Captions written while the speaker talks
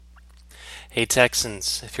Hey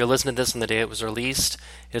Texans, if you're listening to this on the day it was released,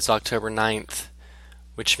 it's October 9th,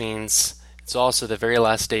 which means it's also the very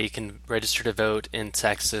last day you can register to vote in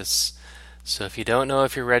Texas. So if you don't know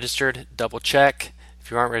if you're registered, double check.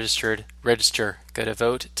 If you aren't registered, register. Go to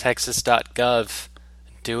votetexas.gov.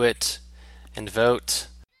 Do it and vote.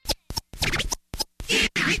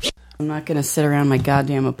 I'm not going to sit around my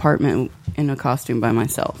goddamn apartment in a costume by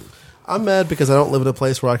myself. I'm mad because I don't live in a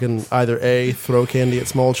place where I can either A, throw candy at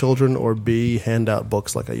small children, or B, hand out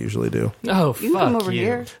books like I usually do. Oh, You can come over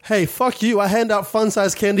here. Hey, fuck you. I hand out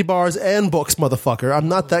fun-sized candy bars and books, motherfucker. I'm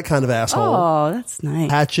not that kind of asshole. Oh, that's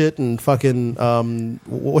nice. Hatchet and fucking,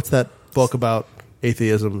 what's that book about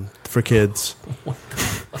atheism for kids?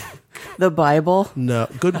 The Bible? No.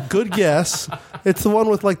 Good guess. It's the one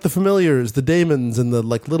with like the familiars, the daemons, and the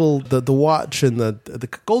like little the watch and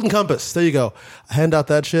the Golden Compass. There you go. I hand out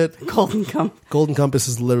that shit. Golden Compass. Golden Compass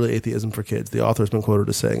is literally atheism for kids. The author has been quoted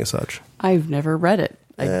as saying as such. I've never read it.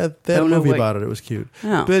 They had a movie about it. It was cute.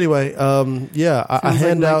 Oh. But anyway, yeah, I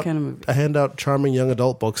hand like my out kind of movie. I hand out charming young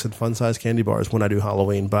adult books and fun-sized candy bars when I do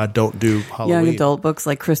Halloween, but I don't do Halloween. Young adult books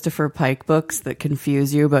like Christopher Pike books that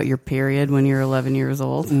confuse you about your period when you're 11 years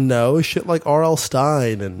old. No, shit like R.L.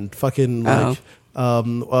 Stein and fucking like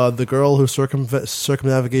The Girl Who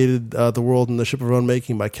Circumnavigated the World in the Ship of Her Own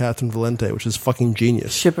Making by Catherine Valente, which is fucking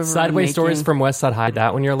genious. Ship of Her Own Sideways Making. Stories from West Side High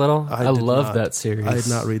that when you're little? I did love not. that series. I did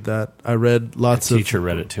not read that. I read lots The of teacher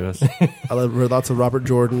read it to us. I read lots of Robert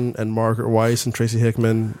Jordan and Margaret Weiss and Tracy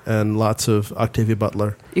Hickman and lots of Octavia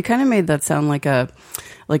Butler. You kind of made that sound like a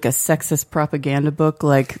sexist propaganda book,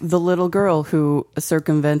 like The Little Girl Who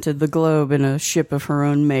Circumvented the Globe in a Ship of Her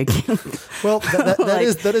Own Making. Well, that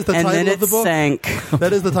is the and then title of the book. Sank.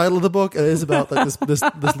 That is the title of the book. It is about like this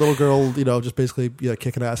little girl, just basically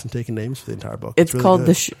kicking ass and taking names for the entire book. It's really called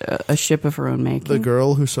good. A Ship of Her Own Making. The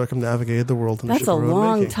Girl Who Circumnavigated the World in a That's Ship a of Her Own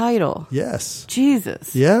long Making. title. Yes.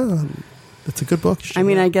 Jesus. Yeah. It's a good book. You should I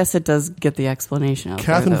mean, read it. I guess it does get the explanation out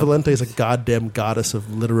Catherine there, though. Valente is a goddamn goddess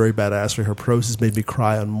of literary badassery. Her prose has made me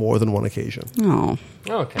cry on more than one occasion. Oh.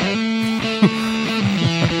 Okay.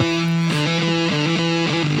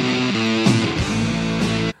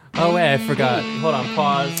 Oh, wait, I forgot. Hold on,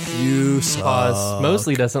 pause. You suck. Pause.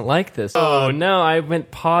 Mosley doesn't like this. Oh, no, I went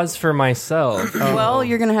pause for myself. Well,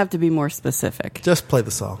 you're going to have to be more specific. Just play the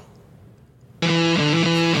song.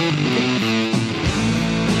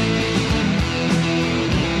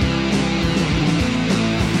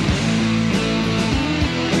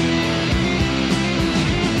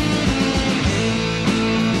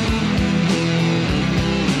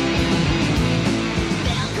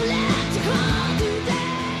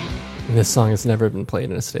 This song has never been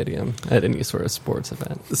played in a stadium at any sort of sports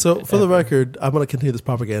event. So, for the record, I'm going to continue this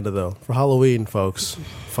propaganda, though. For Halloween, folks,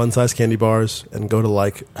 fun-sized candy bars and go to,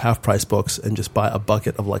 like, half-price books and just buy a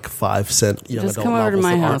bucket of, like, 5-cent young Just adult come over to novels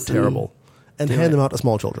my that aren't house and terrible. And do hand it. them out to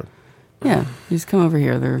small children. Yeah, you just come over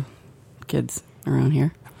here. There are kids around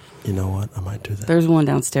here. You know what? I might do that. There's one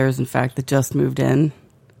downstairs, in fact, that just moved in.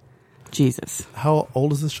 Jesus. How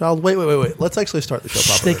old is this child? Wait. Let's actually start the show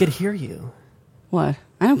properly. They could hear you. What?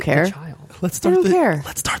 I don't care. Child. Let's start don't care.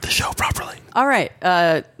 Let's start the show properly. All right.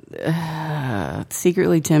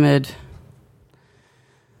 Secretly timid.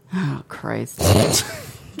 Oh, Christ.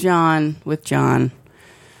 John with John.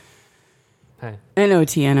 Hey.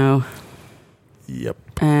 N-O-T-N-O. Yep.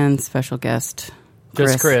 And special guest.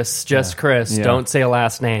 Just Chris. Just Chris. Yeah. Don't say a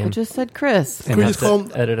last I name. just said Chris. Can we have just call to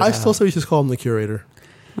him, edit it I out. still say we just call him the curator.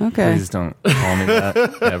 Okay. Please don't call me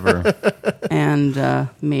that ever.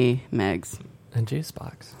 And me, Megs. And Juice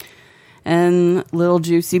Box. And Little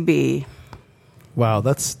Juicy B. Wow,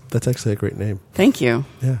 that's actually a great name. Thank you.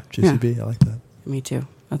 Yeah, Juicy B. I like that. Me too.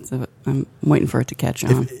 I'm waiting for it to catch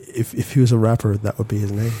on. If he was a rapper, that would be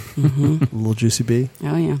his name. Little Juicy B.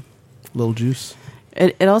 Oh, yeah. Little Juice.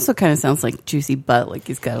 It also kind of sounds like juicy butt, like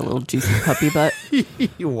he's got a little juicy puppy butt.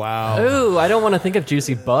 Wow. Ooh, I don't want to think of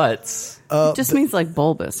juicy butts. It just means like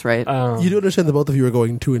bulbous, right? You do understand that both of you are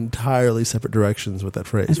going two entirely separate directions with that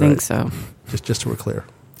phrase, I right? think so. Just so we're clear.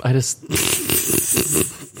 I just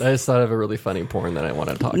thought of a really funny porn that I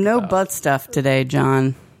want to talk No about. butt stuff today,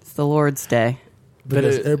 John. It's the Lord's Day.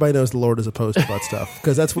 Because everybody knows the Lord is opposed to butt stuff.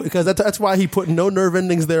 Because that's why he put no nerve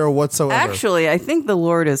endings there whatsoever. Actually, I think the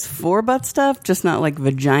Lord is for butt stuff, just not like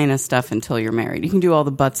vagina stuff until you're married. You can do all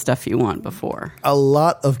the butt stuff you want before. A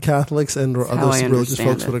lot of Catholics and how other I religious understand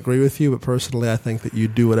folks it. would agree with you, but personally, I think that you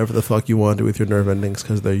do whatever the fuck you want to do with your nerve endings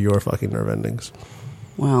because they're your fucking nerve endings.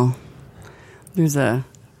 Well, there's a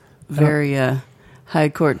very high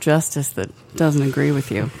court justice that doesn't agree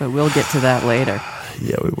with you, but we'll get to that later.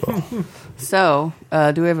 Yeah, we will. So,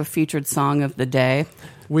 do we have a featured song of the day?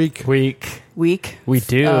 Week. Week. Week. We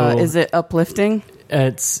do. Is it uplifting?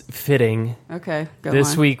 It's fitting. Okay, go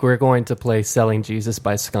This on. week we're going to play Selling Jesus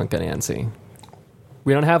by Skunk Anansie.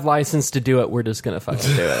 We don't have license to do it. We're just going to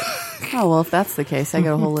fucking do it. Oh, well, if that's the case, I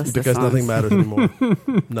got a whole list Because of songs. nothing matters anymore.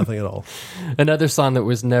 Nothing at all. Another song that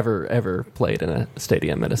was never, ever played in a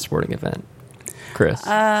stadium at a sporting event. Chris.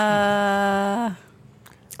 I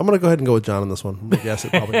I'm going to go ahead and go with John on this one. Yes, it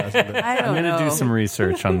probably hasn't been. don't I'm going know. to do some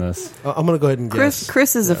research on this. I'm going to go ahead and guess.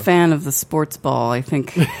 Chris is a fan of the sports ball. I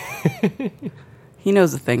think he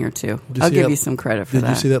knows a thing or two. Did you I'll see give that- you some credit for Did that.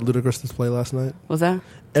 you see that Ludacris display last night? Was that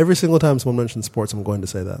Every single time someone mentions sports, I'm going to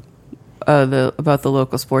say that. about the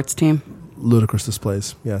local sports team? Ludicrous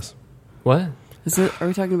displays, yes. What? Is it? Are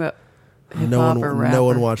we talking about hip No hop one, or rap? no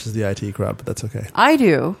one watches the IT crowd, but that's okay. I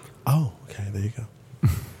do. Oh, okay, there you go.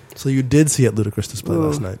 So you did see it Ludacris display Ooh.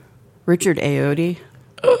 last night. Richard Ayoade.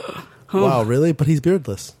 Wow, really? But he's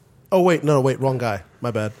beardless. Oh, wait, wrong guy.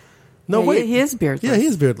 My bad. No, Yeah, wait. he is beardless. Yeah, he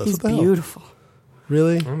is beardless. He's What the hell? beautiful.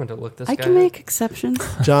 Really? I'm going to look this I guy can up. make exceptions.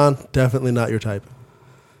 John, definitely not your type.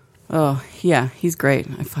 Oh yeah, he's great.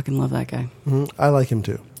 I fucking love that guy. I like him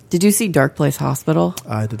too. Did you see Dark Place Hospital?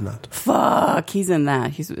 I did not. Fuck, he's in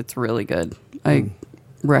that. It's really good. I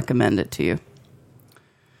recommend it to you.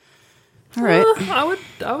 All right, I would.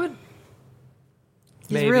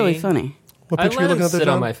 he's maybe. really funny. What I picture are you let him looking at there, sit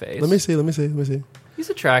on John? my face. Let me see. He's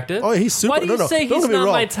attractive. Oh, he's super. Why do you say don't he's get me not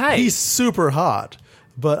wrong. my type? He's super hot,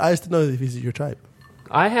 but I just don't know if he's your type.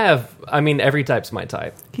 Every type's my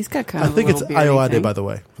type. He's got kind I of. think a it's little beardy Ayoade, thing. by the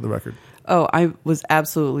way, for the record. Oh, I was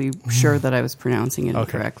absolutely sure that I was pronouncing it Okay.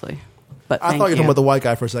 incorrectly. But I thank thought you were you talking about the white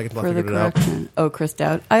guy for a second. Until I for the figured it out. correction. Oh, Chris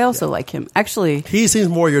Dowd. I also like him. Actually, He seems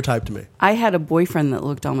more your type to me. I had a boyfriend that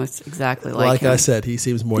looked almost exactly like him. I said, he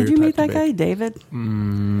seems more Did your you type meet that to guy, me. David?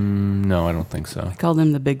 No, I don't think so. I called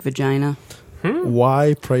him the big vagina.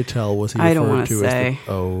 Why, pray tell, was he I don't referred wanna to say. as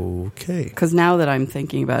the... Okay. Because now that I'm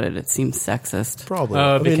thinking about it, it seems sexist. Probably.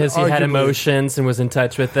 Oh, I mean, because he had arguably- emotions and was in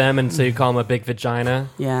touch with them, and so you call him a big vagina.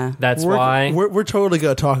 Yeah. That's We're, why. we're totally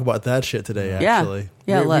going to talk about that shit today. Yeah. Actually,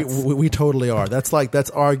 Yeah, we, let's. we totally are. That's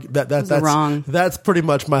wrong. That's pretty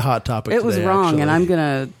much my hot topic. It was today, wrong, actually. and I'm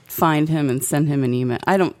gonna find him and send him an email.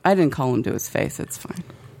 I didn't call him to his face. It's fine.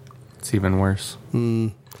 It's even worse.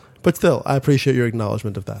 But still, I appreciate your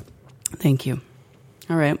acknowledgement of that. Thank you.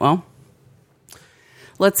 All right. Well,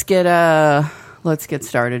 let's get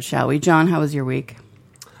started, shall we? John, how was your week?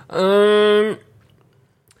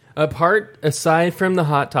 Aside from the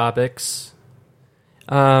hot topics,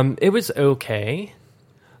 it was okay.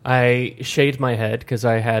 I shaved my head because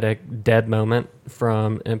I had a dead moment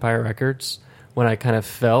from Empire Records when I kind of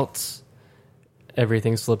felt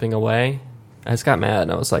everything slipping away. I just got mad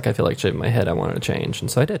and I was like, I feel like shaving my head. I wanted to change, and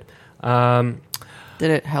so I did. Did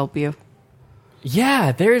it help you?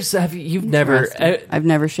 Yeah, you've never. I've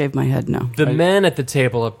never shaved my head. No. The men at the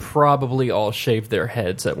table have probably all shaved their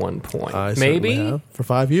heads at one point. I certainly Maybe? have. For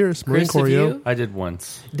 5 years. Marine Chris, Corps, have yo. you? I did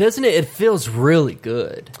once. Doesn't it? It feels really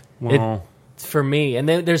good. Well, For me. And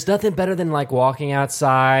then there's nothing better than like walking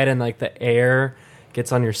outside and like the air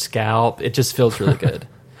gets on your scalp. It just feels really good.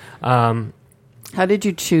 How did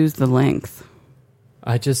you choose the length?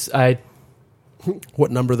 What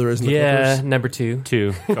number there is in the Yeah, Clippers? number 2.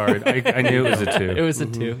 2 guard. I knew it was a 2. It was a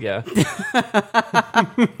 2, yeah.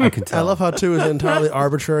 I can tell. I love how 2 is an entirely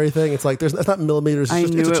arberary thing. It's like it's not millimeters. It's I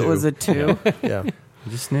just, knew it's a it 2. was a 2. Yeah. I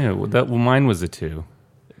just knew. Mine was a 2.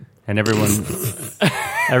 And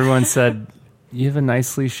everyone said, you have a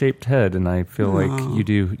nicely shaped head, and I feel like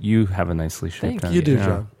you have a nicely shaped head. You do, Yeah.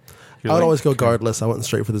 John. You're I would like- always go guardless. I went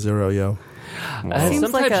straight for the 0, yo. Wow. Seems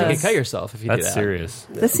Sometimes like you a- can cut yourself if you do That's that. serious.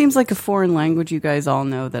 This seems like a foreign language you guys all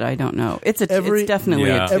know that I don't know. It's definitely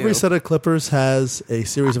Yeah. a 2. Every set of Clippers has a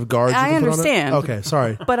series of guards. I you can put on it. understand. Okay,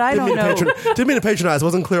 sorry. But I don't know. Didn't mean to patronize.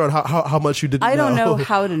 Wasn't clear on how much you didn't know. I don't know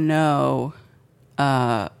how to know,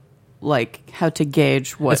 like how to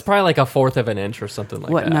gauge It's what probably like a fourth of an inch or something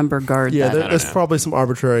like that. number guard. Yeah, that there's know. probably some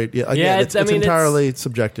arbitrary. Yeah, again, Yeah, it's I mean, it's- entirely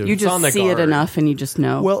subjective. you on just the see it guard. enough and you just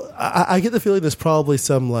know. Well, I get the feeling there's probably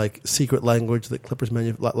some like secret language that Clippers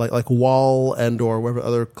like Wall and or whatever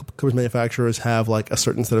other Clippers manufacturers have like a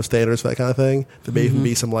certain set of standards for that kind of thing. There may even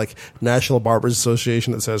be some like National Barbers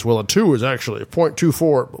Association that says, well, a 2 is actually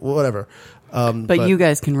 0.24, whatever. but you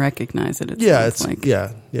guys can recognize it. yeah, sounds it's like.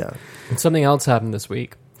 yeah. And something else happened this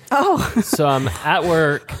week. Oh, So I'm at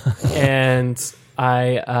work and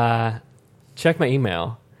I check my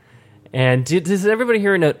email. And does everybody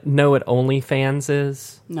here know what OnlyFans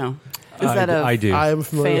is? no. Is that I do. I am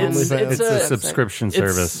familiar Fans- with OnlyFans. It's a subscription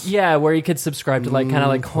It's- service. Yeah, where you could subscribe to like kind of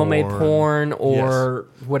like homemade porn or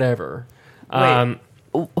whatever.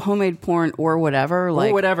 homemade porn or whatever,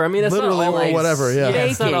 or whatever. I mean, it's literally not always, or whatever. Yeah,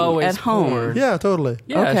 it's not Baking always at home. porn. yeah, totally.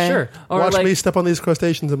 Yeah, Okay. sure. Or Watch like, me step on these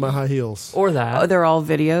crustaceans in my high heels. or that. Oh, they're all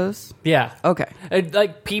videos. Yeah. Okay.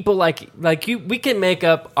 Like people like you, we can make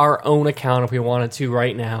up our own account if we wanted to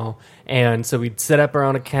right now. And so we'd set up our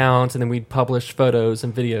own account, and then we'd publish photos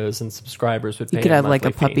and videos, and subscribers would pay. You could have like a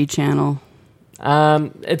monthly puppy fee. channel.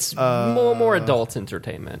 It's more adult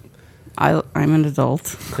entertainment I'm an adult.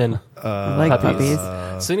 than I like puppies.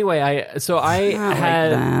 puppies. So anyway, I Not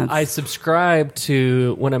had like that. I subscribed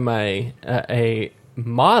to one of my a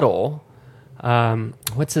model.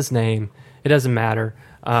 What's his name? It doesn't matter.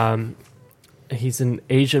 He's an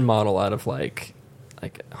Asian model out of like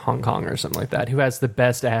Hong Kong or something like that, who has the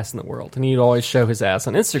best ass in the world, and he'd always show his ass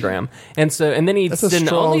on Instagram, and then he'd That's a send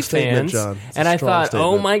strong statement, OnlyFans, John. It's a and I strong thought, oh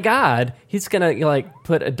statement. my god, he's gonna like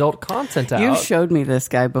put adult content out. You showed me this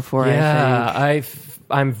guy before. Yeah, I think.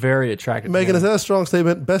 I'm very attracted. Megan, to is him. that a strong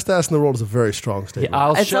statement? Best ass in the world is a very strong statement.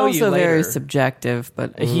 I'll It's show you also later. very subjective,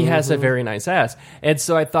 but He has a very nice ass, and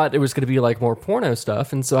so I thought it was going to be like more porno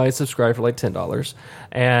stuff, and so I subscribed for like $10,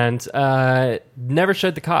 and never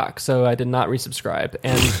showed the cock, so I did not resubscribe,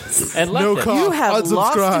 and left No it. cock. you have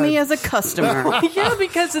lost Unsubscribe. me as a customer. Yeah,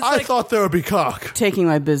 because it's I like thought there would be cock. Taking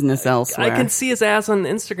my business elsewhere. I can see his ass on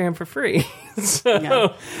Instagram for free.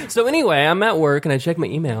 So anyway, I'm at work and I check my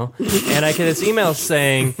email, and I get this email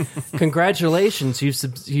saying, "Congratulations,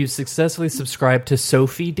 you've successfully subscribed to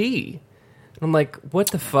Sophie D." And I'm like,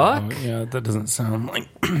 "What the fuck?" Yeah, that doesn't sound like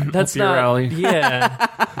That's up your not alley.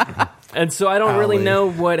 Yeah. And so I don't really Alley.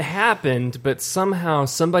 know what happened, but somehow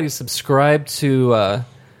somebody subscribed to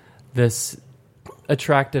this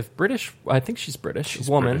attractive British. I think she's British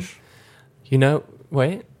woman. British. You know,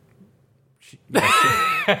 wait.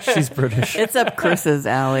 She's British. It's up Chris's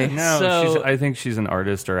alley. No, So- I think she's an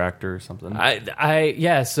artist or actor or something.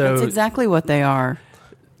 Yeah. So That's exactly what they are.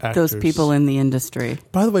 Those Actors. people in the industry.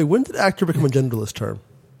 By the way, when did actor become a genderless term?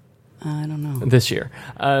 I don't know. this year.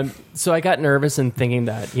 So I got nervous and thinking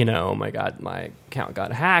that, oh my God, my account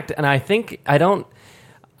got hacked. And I don't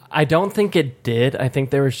think it did. I think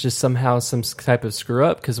there was just somehow some type of screw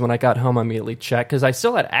up, because when I got home, I immediately checked, because I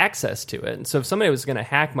still had access to it. And so if somebody was going to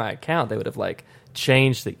hack my account, they would have like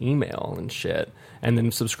changed the email and shit, and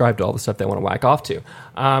then subscribed to all the stuff they want to whack off to.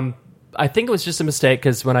 I think it was just a mistake,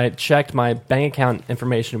 because when I checked, my bank account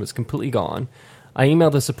information was completely gone. I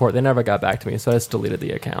emailed the support. They never got back to me, so I just deleted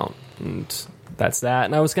the account. And that's that.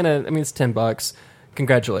 And I was going to, it's $10.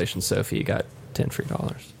 Congratulations, Sophie. You got $10 free.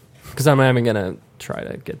 Because I'm going to try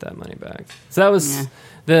to get that money back. So that was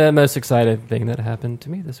the most exciting thing that happened to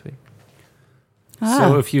me this week.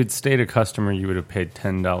 So if you had stayed a customer, you would have paid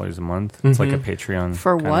 $10 a month. It's like a Patreon.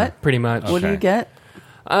 For kinda- what? Pretty much. What do you Okay. get?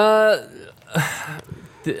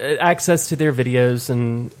 Access to their videos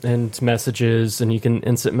and messages, and you can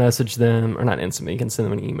instant message them, or not instant, you can send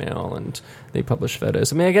them an email, and they publish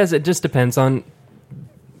photos. I guess it just depends on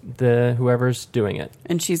whoever's doing it.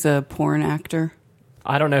 And she's a porn actor.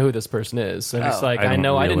 I don't know who this person is, so it's Oh. like, I I don't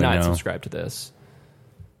know I did really not know. subscribe to this.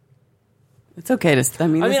 It's okay to. I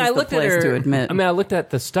mean, this I is the looked at place her. to admit. I looked at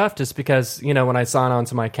the stuff just because when I sign on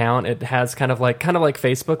to my account, it has kind of like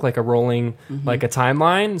Facebook, like a rolling, like a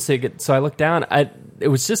timeline. So I looked down. It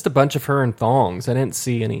was just a bunch of her in thongs. I didn't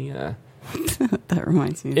see any that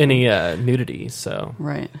reminds me. nudity. So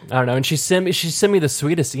Right. I don't know. And she sent me the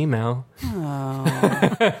sweetest email. Oh.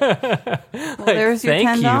 Well, there's your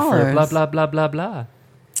Thank $10. you for blah blah blah blah blah.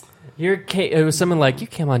 It was someone like, you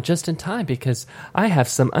came on just in time because I have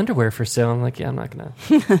some underwear for sale. I'm like, yeah, I'm not gonna.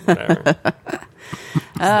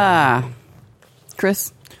 Whatever.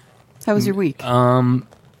 Chris, how was your week?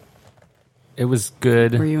 It was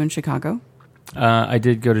good. Were you in Chicago? I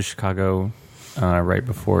did go to Chicago right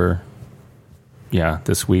before,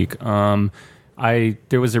 this week. There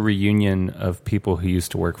was a reunion of people who used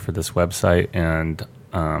to work for this website, and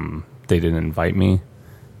they didn't invite me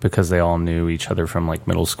because they all knew each other from like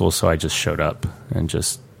middle school. So I just showed up and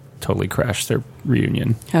just totally crashed their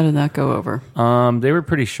reunion. How did that go over? They were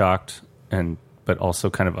pretty shocked, but also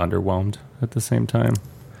kind of underwhelmed at the same time.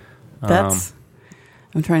 That's.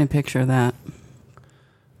 I'm trying to picture that.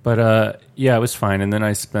 But it was fine. And then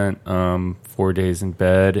I spent 4 days in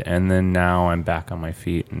bed, and then now I'm back on my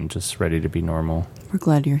feet and just ready to be normal. We're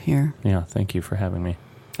glad you're here. Yeah, thank you for having me.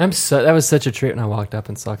 That was such a treat when I walked up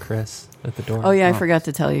and saw Chris at the door. Oh yeah, I forgot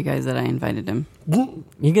to tell you guys that I invited him.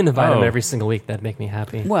 You can invite him Oh. every single week. That'd make me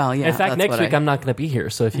happy. Well, yeah. In fact, that's next what week I I'm not going to be here,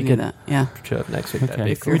 so if you knew could that. Yeah, show up next week, that'd Okay.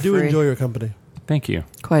 be cool. We do free. enjoy your company. Thank you.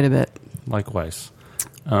 quite a bit. Likewise.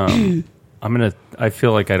 I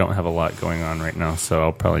feel like I don't have a lot going on right now, so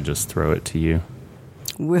I'll probably just throw it to you.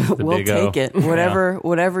 We'll big O. take it.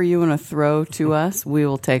 Whatever you want to throw to us, we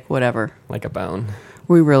will take whatever. Like a bone.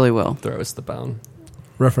 We really will. Throw us the bone.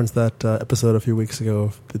 Referenced that episode a few weeks ago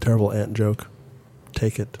of the terrible ant joke.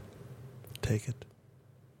 Take it. Take it.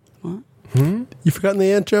 What? You forgotten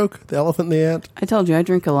the ant joke? The elephant and the ant? I told you I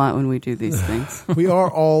drink a lot when we do these things. We are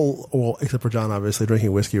all, well, except for John, obviously,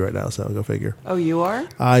 drinking whiskey right now, so go figure. Oh, you are?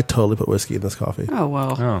 I totally put whiskey in this coffee. Oh,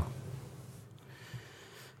 well. Oh.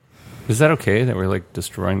 Is that okay that we're like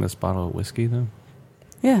destroying this bottle of whiskey though?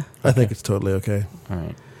 Yeah. I think it's totally okay. All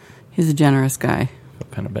right. He's a generous guy.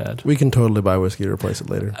 Kind of bad. We can totally buy whiskey to replace it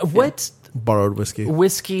later. What Borrowed whiskey.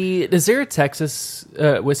 whiskey? Is there a Texas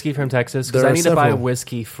whiskey from Texas? Because There I are need to buy several.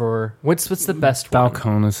 whiskey for what's the best one?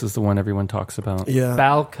 Balcones is the one everyone talks about. Yeah.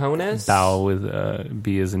 Balcones. Bow with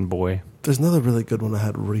B as in boy. There's another really good one I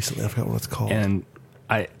had recently. I forgot what it's called. And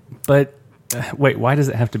wait, why does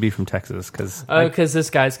it have to be from Texas? Because Because this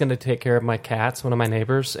guy's going to take care of my cats, one of my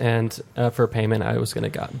neighbors, and for payment, I was going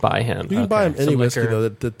to buy him. You can buy him any some whiskey, liquor. though.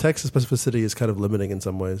 The Texas specificity is kind of limiting in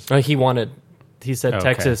some ways. He said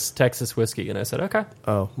Okay. Texas whiskey, and I said okay.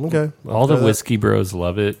 Oh, okay. Well, all the whiskey bros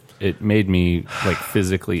love it. It made me like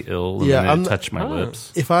physically ill when I'm it not- touched my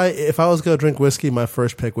lips. If I was going to drink whiskey, my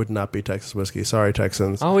first pick would not be Texas whiskey. Sorry,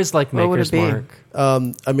 Texans. I always like What would Maker's it be?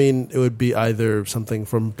 Mark. I mean, it would be either something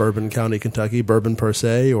from Bourbon County, Kentucky, bourbon per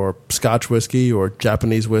se, or Scotch whiskey, or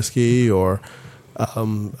Japanese whiskey, or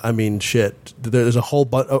I mean, shit. There's a whole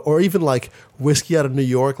bunch, or even like whiskey out of New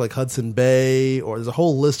York, like Hudson Bay, or there's a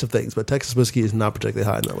whole list of things. But Texas whiskey is not particularly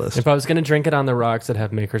high on that list. If I was going to drink it on the rocks, I'd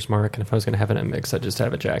have Maker's Mark, and if I was going to have it in a mix, I'd just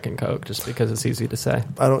have a Jack and Coke, just because it's easy to say.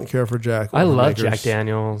 I don't care for Jack. I or love Makers. Jack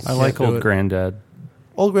Daniels. I like do old it. Granddad.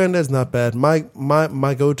 Old Granddad's not bad. My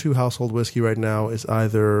go-to household whiskey right now is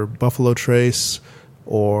either Buffalo Trace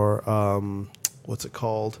or what's it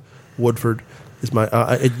called? Woodford is my.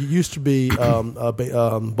 It used to be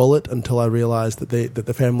Bullet until I realized that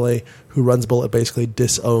the family who runs Bullet basically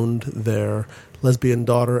disowned their lesbian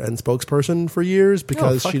daughter and spokesperson for years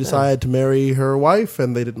because fuck she them. decided to marry her wife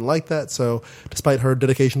and they didn't like that. So despite her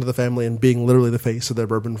dedication to the family and being literally the face of their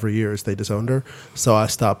bourbon for years, they disowned her. So I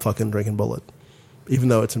stopped fucking drinking Bullet. Even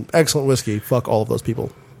though it's an excellent whiskey, fuck all of those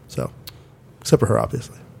people. So, except for her,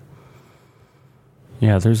 obviously.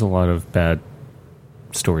 Yeah, there's a lot of bad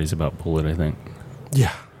stories about Bullet, I think.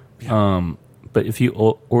 Yeah. But if you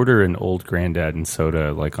order an old Granddad and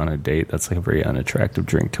soda like on a date, that's like a very unattractive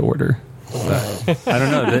drink to order. But, I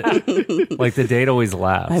don't know. Like the date always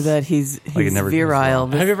laughs. I bet he's Like it never goes virile.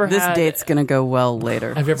 wrong. Have you ever This had- date's going to go well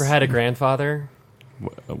later. Have you ever had a grandfather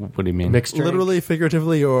What do you mean? mixed drink? Literally,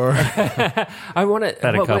 figuratively, or I want to.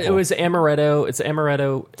 Had a couple. It was amaretto. It's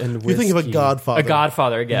amaretto and whiskey. You think of a Godfather. A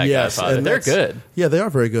Godfather, yeah, yes, Godfather. and They're that's- good. Yeah, they are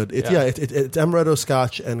very good. It's Yeah. it's amaretto,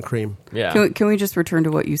 Scotch, and cream. Yeah. Can we just return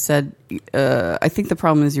to what you said? I think the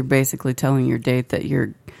problem is you're basically telling your date that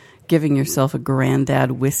you're giving yourself a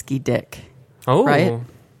granddad whiskey dick. Oh, Right?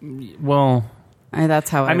 Well, That's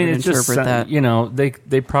how I I mean, would it's just interpret that. you know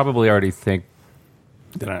they probably already think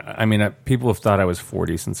that I mean people have thought I was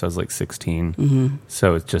 40 since I was like 16, Mm-hmm.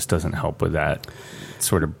 so it just doesn't help with that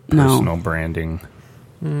sort of No. personal branding.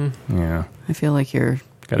 Yeah, I feel like you're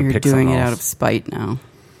Gotta pick doing something it out else. of spite now.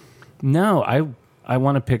 no, I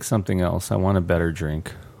want to pick something else. I want a better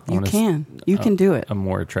drink. I You want can do it. a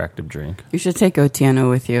more attractive drink. You should take Otieno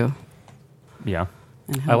with you. Yeah,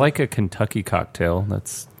 And I like a Kentucky cocktail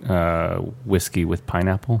that's whiskey with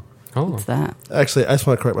pineapple. oh, What's that? Actually, I just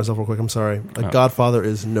want to correct myself real quick. I'm sorry. A Godfather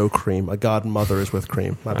is no cream. A Godmother is with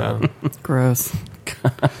cream. My bad. Gross.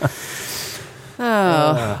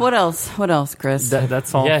 What else? What else, Chris?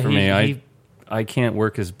 That's all Yeah, for he- me. he- I can't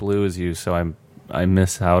work as blue as you, so I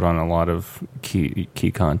miss out on a lot of key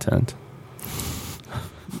content.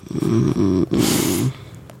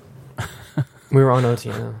 we were on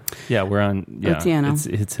Otieno. Yeah, we're on. Yeah, Otieno.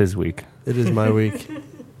 it's his week. It is my week.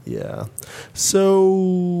 Yeah.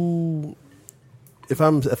 So if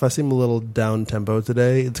I seem a little down tempo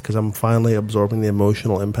today, it's because I'm finally absorbing the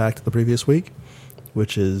emotional impact of the previous week,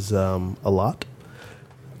 which is a lot.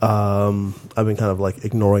 I've been kind of like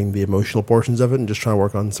ignoring the emotional portions of it and just trying to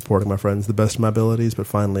work on supporting my friends the best of my abilities. But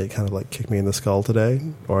finally, it kind of like kicked me in the skull today,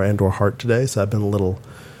 or heart today. So I've been a little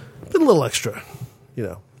extra, you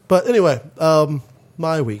know. But anyway,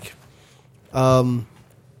 my week.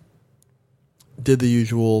 Did the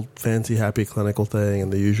usual fancy, happy clinical thing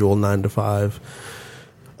and the usual 9 to 5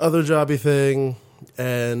 other jobby thing.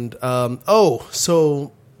 And,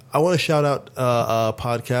 so I want to shout out a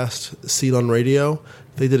podcast, Seed on Radio.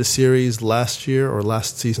 They did a series last year, or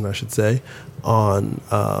last season, I should say, on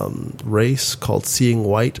race called Seeing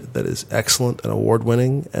White that is excellent and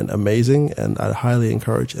award-winning and amazing, and I highly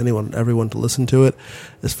encourage everyone to listen to it.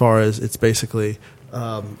 As far as it's basically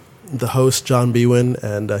the host, John Bwin,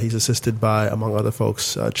 and he's assisted by, among other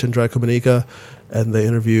folks, Chindra Kumanika, and they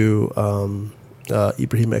interview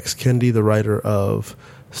Ibrahim X. Kendi, the writer of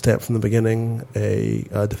Stamped from the Beginning,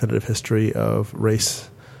 a definitive history of race,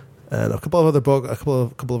 and a couple of other books, a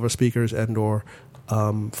couple of our speakers and/or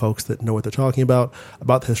folks that know what they're talking about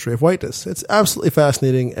the history of whiteness. It's absolutely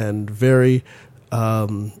fascinating and very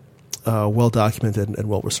well documented and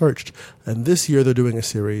well researched. And this year they're doing a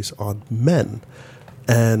series on men,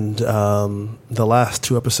 and the last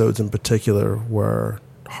 2 episodes in particular were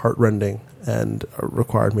heartrending and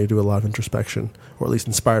required me to do a lot of introspection, or at least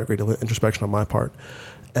inspired a great deal of introspection on my part.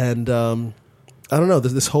 And I don't know,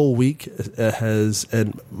 this whole week has,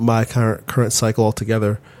 and my current cycle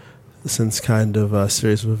altogether, since kind of a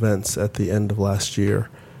series of events at the end of last year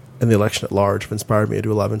and the election at large, have inspired me to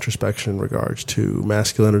do a lot of introspection in regards to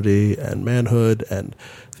masculinity and manhood and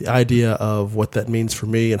the idea of what that means for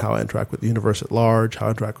me and how I interact with the universe at large, how I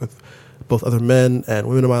interact with both other men and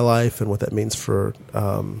women in my life, and what that means for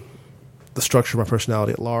the structure of my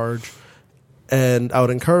personality at large. And I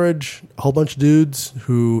would encourage a whole bunch of dudes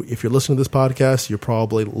who, if you're listening to this podcast, you're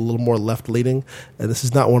probably a little more left-leaning. And this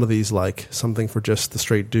is not one of these, like, something for just the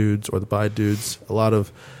straight dudes or the bi dudes. A lot of,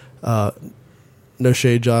 no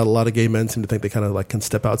shade, John, a lot of gay men seem to think they kind of, like, can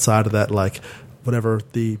step outside of that, like, whatever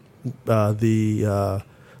the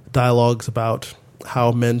dialogues about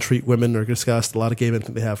how men treat women are discussed. A lot of gay men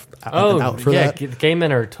think they have an out for that. Gay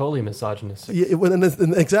men are totally misogynistic. Yeah,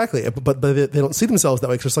 exactly. But they don't see themselves that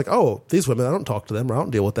way. It's just like, oh, these women, I don't talk to them, or I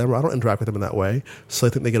don't deal with them, or I don't interact with them in that way. So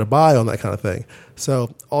I think they get a buy on that kind of thing.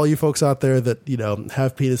 So all you folks out there that,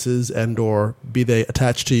 have penises and or be they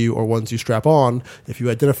attached to you or ones you strap on, if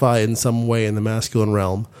you identify in some way in the masculine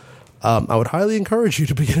realm, I would highly encourage you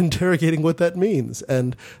to begin interrogating what that means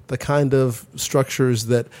and the kind of structures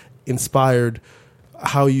that inspired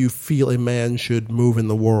how you feel a man should move in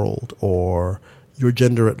the world, or your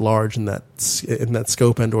gender at large in that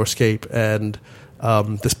scope and or scape. And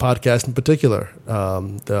this podcast in particular,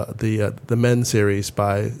 the Men series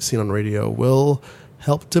by Scene on Radio, will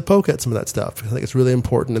help to poke at some of that stuff. I think it's really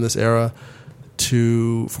important in this era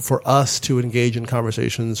for us to engage in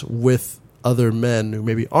conversations with other men who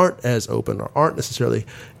maybe aren't as open or aren't necessarily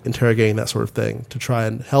interrogating that sort of thing, to try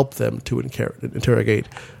and help them to interrogate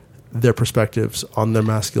their perspectives on their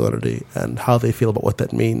masculinity and how they feel about what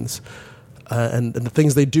that means, and the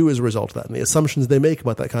things they do as a result of that, and the assumptions they make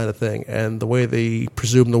about that kind of thing, and the way they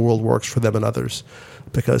presume the world works for them and others.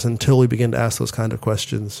 Because until we begin to ask those kind of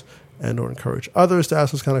questions and or encourage others to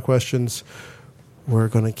ask those kind of questions, we're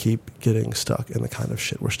going to keep getting stuck in the kind of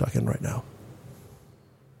shit we're stuck in right now.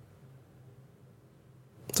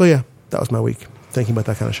 So yeah, that was my week, thinking about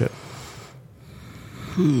that kind of shit.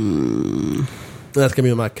 That's going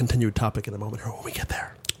to be my continued topic in a moment here when we get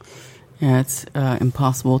there. Yeah, it's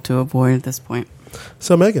impossible to avoid at this point.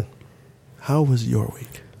 So, Megan, how was your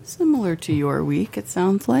week? Similar to your week, it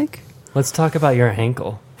sounds like. Let's talk about your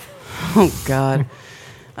ankle. Oh, God.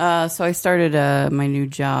 So I started my new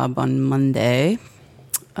job on Monday.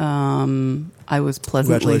 I was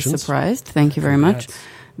pleasantly surprised. Thank you very much.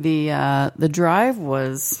 The drive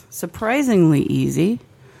was surprisingly easy.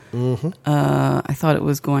 Mm-hmm. I thought it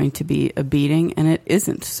was going to be a beating, and it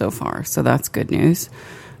isn't so far, so that's good news.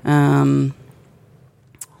 What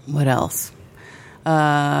else?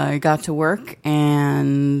 I got to work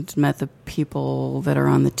and met the people that are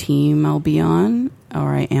on the team I'll be on,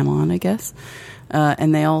 or I am on, I guess.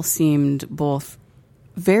 And they all seemed both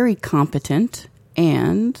very competent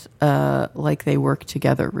and like they work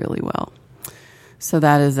together really well. So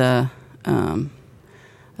that is a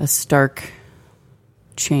stark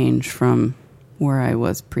change from where I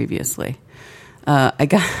was previously. I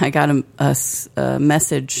got a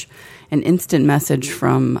message, an instant message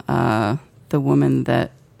from the woman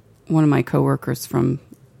that one of my coworkers from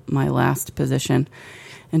my last position,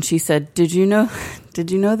 and she said, "Did you know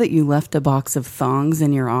that you left a box of thongs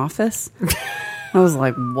in your office?" I was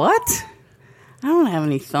like, "What? I don't have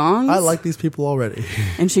any thongs." I like these people already.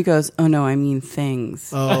 And she goes, "Oh no, I mean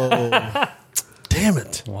things." Oh, damn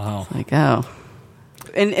it! Wow. Like, oh.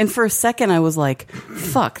 And for a second, I was like,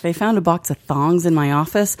 fuck, they found a box of thongs in my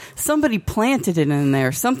office. Somebody planted it in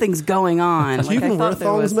there. Something's going on. Do you even wear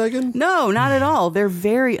thongs, Megan? No, not at all. They're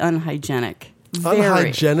very unhygienic. Very.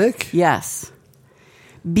 Unhygienic? Yes.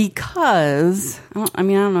 Because, I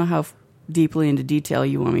don't know how deeply into detail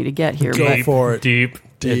you want me to get here. Go for it. Deep.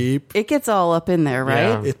 deep. It gets all up in there,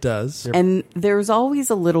 right? Yeah. It does. And there's always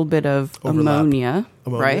a little bit of Overlap. ammonia,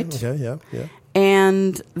 right? Okay, yeah.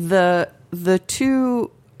 And the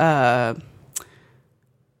two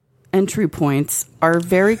entry points are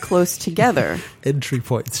very close together. Entry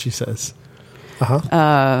points, she says.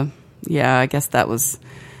 Yeah, I guess that was.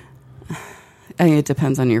 I mean, it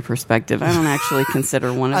depends on your perspective. I don't actually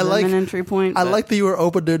consider one of them an entry point. I but- like that you were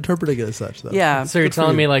open to interpreting it as such, though. Yeah, So you're Good for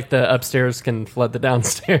telling you. me like the upstairs can flood the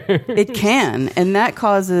downstairs? it can, and that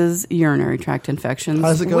causes urinary tract infections,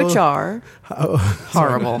 How's it go? which are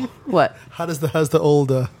horrible. What? How's the old?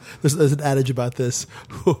 There's an adage about this.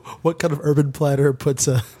 What kind of urban planner puts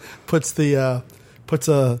a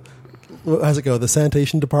how's it go? The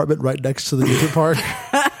sanitation department right next to the amusement park.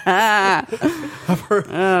 I've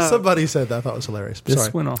heard somebody said that. I thought it was hilarious. This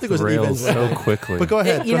Sorry. went I off think the it was an rails event. so quickly. But go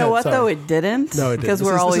ahead. You go know ahead, what sorry. though? It didn't. No, it didn't. Because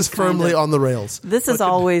we're This always is firmly kind of- on the rails. This is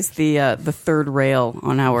always the third rail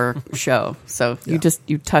on our show. So you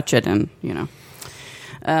touch it and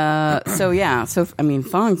So I mean,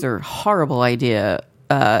 thongs are a horrible idea.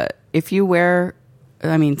 If you wear,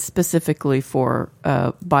 I mean, specifically for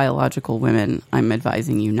biological women, I'm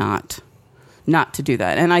advising you not to do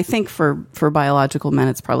that. And I think for biological men,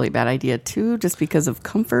 it's probably a bad idea too, just because of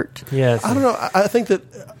comfort. Yes. I don't know. I think that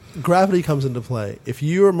gravity comes into play. If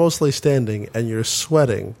you are mostly standing and you're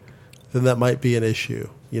sweating, then that might be an issue.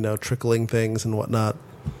 Trickling things and whatnot.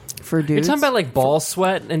 For You're dudes, talking about like ball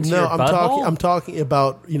sweat into No, your butthole? I'm talking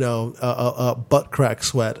about butt crack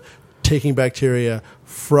sweat taking bacteria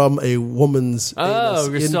from a woman's anus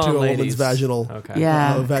you're still into on a woman's ladies. vaginal. Okay.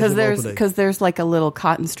 yeah, vaginal because opening. there's like a little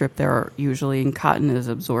cotton strip there usually, and cotton is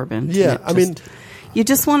absorbent. Yeah, It I mean, you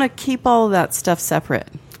just want to keep all of that stuff separate.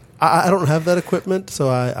 I don't have that equipment, so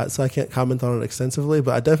I can't comment on it extensively.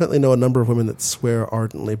 But I definitely know a number of women that swear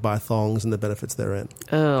ardently by thongs and the benefits therein.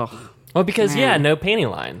 Ugh. Well, because, Man. no panty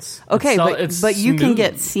lines. Okay, It's but you can smooth.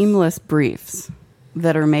 get seamless briefs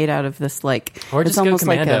that are made out of this like Or it's just go almost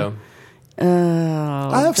commando. like a.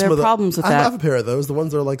 I have there some are of the- problems with I that. have a pair of those. The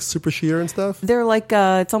ones that are like super sheer and stuff. They're like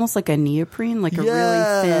it's almost like a neoprene, like a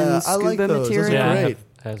Yeah, really thin I scuba like those. Those are material. Yeah, I great.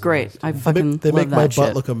 have Great, I They fucking make love my that butt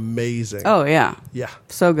shit. look amazing. Oh yeah, Yeah.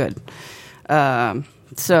 so good. What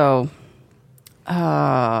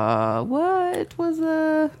was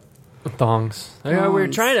Thongs. I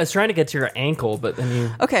was trying to get to your ankle, but then you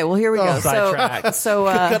Okay, well here we go. sidetracked. So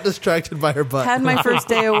Got distracted by her butt. had my first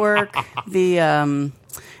day of work.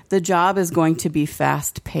 The job is going to be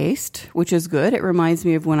fast paced, which is good. It reminds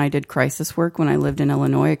me of when I did crisis work when I lived in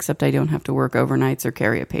Illinois, except I don't have to work overnights or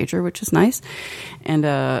carry a pager, which is nice. And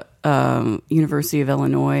University of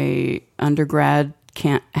Illinois undergrad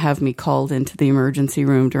can't have me called into the emergency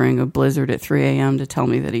room during a blizzard at 3 a.m. to tell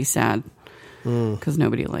me that he's sad because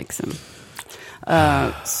nobody likes him.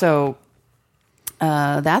 So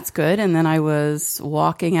that's good. And then I was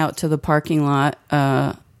walking out to the parking lot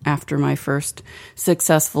after my first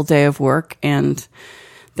successful day of work, and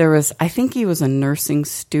I think he was a nursing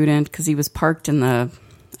student because he was parked in I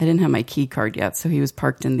didn't have my key card yet, so he was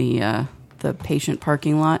parked in the patient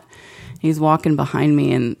parking lot. He's walking behind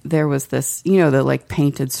me, and there was this, the like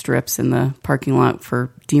painted strips in the parking lot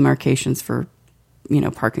for demarcations for,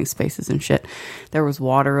 parking spaces and shit. There was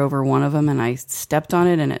water over one of them, and I stepped on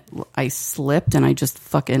it, and I slipped, and I just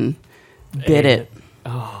fucking bit it.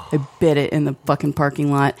 I bit it in the fucking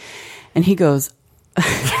parking lot. And he goes,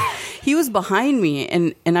 he was behind me,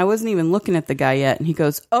 and I wasn't even looking at the guy yet. And he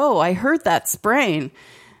goes, "Oh, I heard that spraying."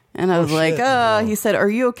 And I was like, shit. he said, "Are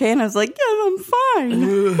you okay?" And I was like, "Yeah, I'm fine."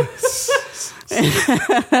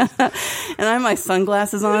 And I have my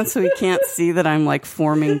sunglasses on, so he can't see that I'm like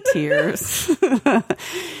forming tears.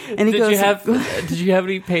 And he goes, did you have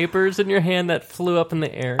any papers in your hand that flew up in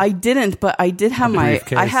the air? I didn't, but I did have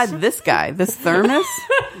briefcase. I had this thermos.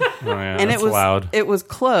 Oh, yeah, And that's it was loud. It was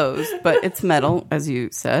closed, but it's metal, as you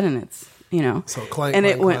said, and it's So clank, and clank,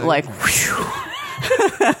 it went clank. like. Whew.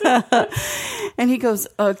 And he goes,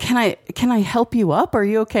 "Can I help you up? Are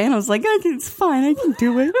you okay?" And I was like, "It's fine. I can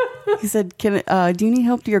do it." He said, do you need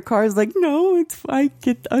help to your car?" I was like, "No, it's fine.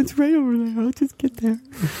 It's right over there. I'll just get there."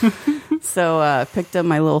 So I picked up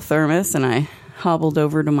my little thermos and I hobbled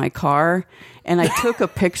over to my car, and I took a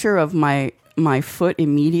picture of my foot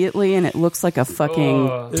immediately, and it looks like a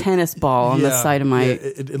fucking tennis ball on the side of my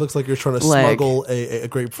it looks like you're trying to leg. smuggle a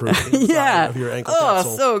grapefruit inside of your ankle Oh,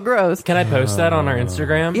 capsule. so gross. Can I post that on our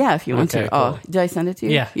Instagram? Yeah, if you want Okay, to. cool. Oh, did I send it to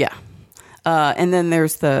you? Yeah. Yeah. And then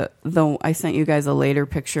there's the I sent you guys a later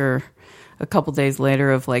picture a couple days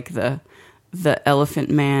later of like the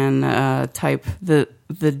Elephant Man type, the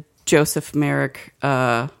Joseph Merrick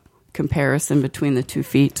comparison between the 2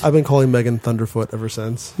 feet. I've been calling Megan Thunderfoot ever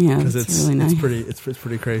since. Yeah, because it's really nice. It's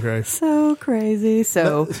pretty crazy. So crazy.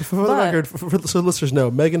 So, For the record, so listeners know,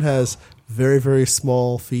 Megan has very, very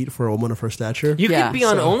small feet for a woman of her stature. You Yeah, could be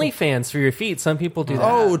on so- OnlyFans for your feet. Some people do that.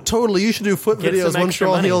 Oh, totally! You should do foot Get videos some once extra you're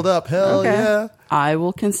all money. healed up. Hell Okay. yeah! I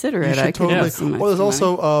will consider You it. should I could totally. use some Well, there's extra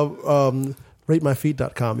money. also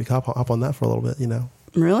ratemyfeet.com. You can hop on that for a little bit. You know.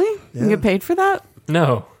 Really? Yeah. You get paid for that?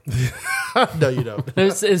 No. No, you don't.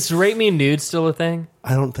 Is Rate Me Nude still a thing?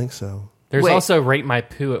 I don't think so. There's Wait. also Rate My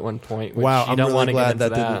Poo at one point, which Wow, you I'm don't really want to glad get into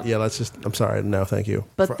that that. didn't. Yeah, let's just. I'm sorry. No, thank you.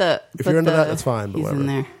 But If you're into that, that's fine. But He's whatever. in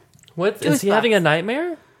there. What Do is he his having a thoughts.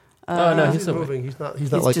 nightmare? Oh no, He's he's awake. moving. He's not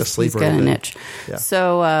like He's asleep or got an anything. itch. Yeah.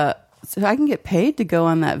 So I can get paid to go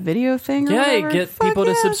on that video thing. Or Yeah, whatever? get Fuck people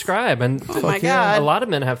to yes. subscribe, and Oh my yeah. a god! lot of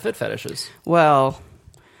men have foot fetishes. Well,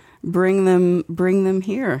 bring them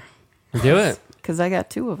here Do it. because I got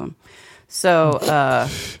 2 of them. So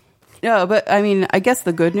no, but I mean, I guess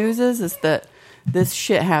the good news is that this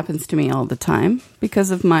shit happens to me all the time because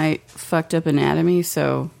of my fucked up anatomy.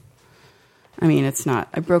 So, I mean, it's not.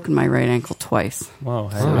 I've broken my right ankle twice. Wow,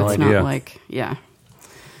 I had So no it's idea. not like, yeah.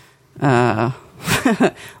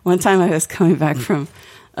 One time I was coming back from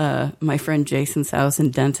my friend Jason's house in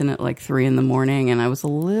Denton at like 3 a.m, and I was a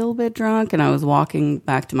little bit drunk, and I was walking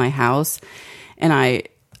back to my house, and I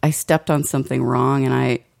stepped on something wrong, and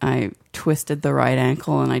I twisted the right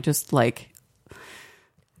ankle, and I just like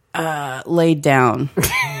laid down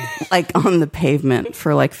like on the pavement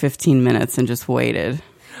for like 15 minutes and just waited.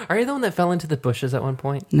 Are you the one that fell into the bushes at one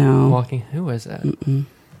point? No. Walking. Who was that?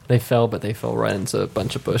 They fell, but they fell right into a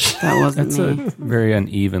bunch of bush. That wasn't It's me. a very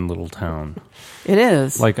uneven little town. It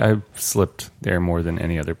is. Like I've slipped there more than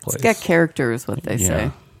any other place. It's got character, is what they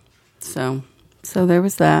Yeah. say. So there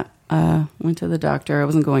was that. Went to the doctor. I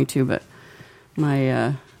wasn't going to, but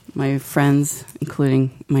my friends,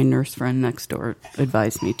 including my nurse friend next door,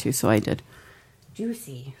 advised me to, so I did.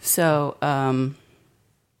 Juicy. So,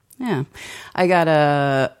 yeah, I got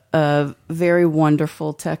a very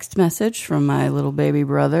wonderful text message from my little baby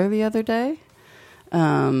brother the other day.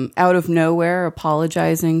 Out of nowhere,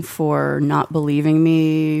 apologizing for not believing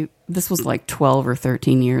me. This was like 12 or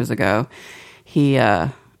 13 years ago. He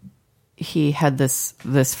had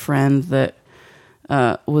this friend that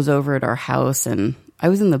was over at our house, and I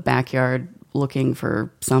was in the backyard looking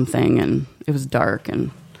for something, and it was dark,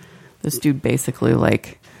 and this dude basically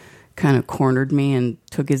like kind of cornered me and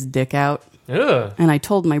took his dick out. Ugh. And I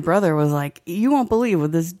told my brother, was like, you won't believe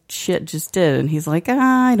what this shit just did. And he's like,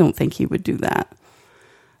 I don't think he would do that.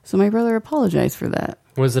 So my brother apologized for that.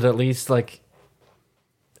 Was it at least like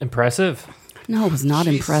impressive? No, it was not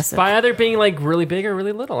impressive. By either being like really big or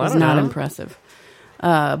really little. I It was don't not know. impressive.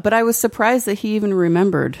 But I was surprised that he even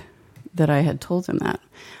remembered that I had told him that.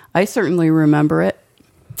 I certainly remember it.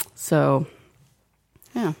 So,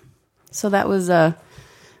 yeah. So that was, I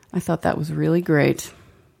thought that was really great.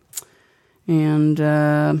 And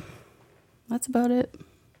that's about it.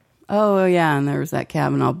 Oh, yeah, and there was that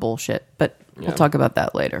Kavanaugh bullshit. But Yeah. we'll talk about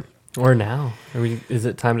that later. Or now? Is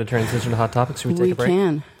it time to transition to hot topics? Should we take We a break?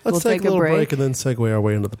 can. Let's we'll take a little break and then segue our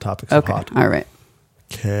way into the topics of Okay, hot. all right.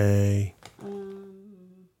 Okay.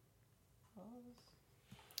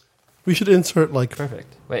 We should insert like.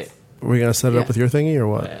 Perfect. Wait. Are we gonna set it Yeah. up with your thingy or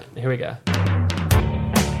what? Here we go.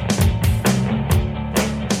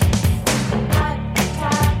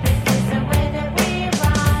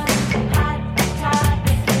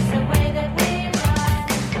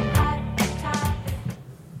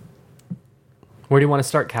 Where do you want to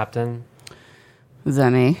start, Captain? Is that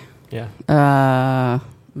me? Yeah.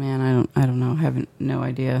 Man, I don't know. I have no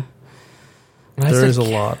idea. There is a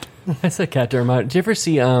lot. I said Cat Dermot. Did you ever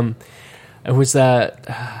see it was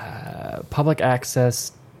that public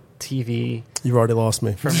access TV You've already lost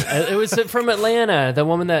me. it was from Atlanta, the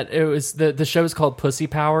woman that it was the show is called Pussy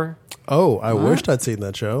Power. Oh, I wished I'd seen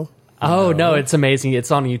that show. Oh no, it's amazing.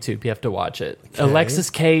 It's on YouTube. You have to watch it. Okay. Alexis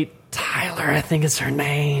Kate Tyler, I think is her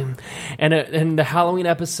name. And in the Halloween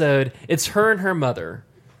episode, it's her and her mother,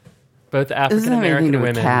 both African American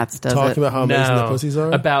women. Cats, does Talking it? about how amazing the pussies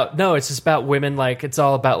are. It's just about women. Like it's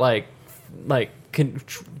all about like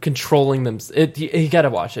controlling them. You got to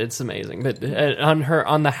watch it. It's amazing. But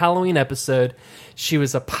on the Halloween episode, she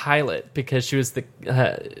was a pilot because she was the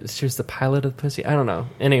pilot of the pussy. I don't know.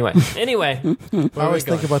 Anyway, I always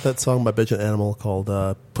think about that song by Bitch and Animal called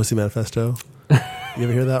 "Pussy Manifesto." You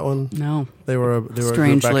ever hear that one? No. They were back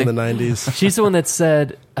Strangely. in the 90s. She's the one that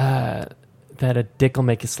said that a dick will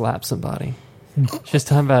make you slap somebody. She's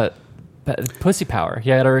talking about pussy power.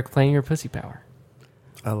 You got to reclaim your pussy power.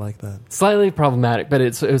 I like that. Slightly problematic, but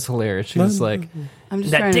it was hilarious. She was like, I'm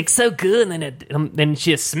just that trying dick's so good, and then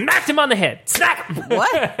she just smacked him on the head. Smack him!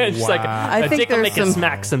 What? She's like, I a think dick will there's make you some-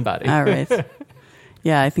 smack somebody. All right.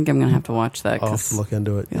 Yeah, I think I'm gonna have to watch that. I'll have 'cause- to look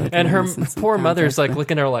into it. Yeah. And her Some poor mother's context like there.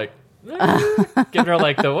 looking at her like, giving her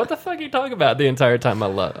like the what the fuck are you talking about the entire time. I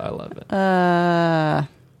love it.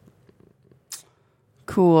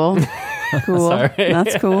 Cool. Cool. Sorry.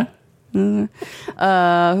 That's cool. Who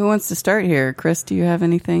wants to start here? Chris, do you have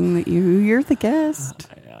anything that you're the guest?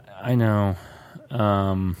 I know.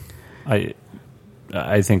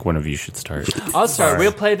 I think one of you should start. I'll start.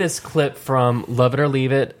 We'll play this clip from Love It or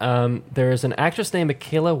Leave It. There is an actress named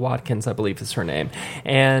Michaela Watkins, I believe is her name.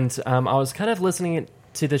 And I was kind of listening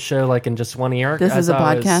to the show like in just one ear. This is a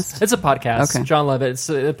podcast? It's a podcast. Okay. John Lovett.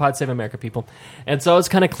 It's Pod Save America people. And so I was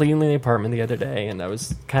kind of cleaning the apartment the other day, and I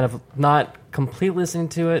was kind of not completely listening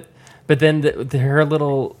to it. But then her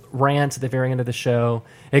little rant at the very end of the show,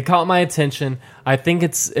 it caught my attention. I think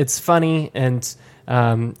it's funny, and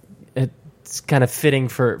it's kind of fitting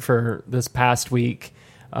for this past week.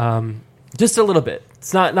 Just a little bit.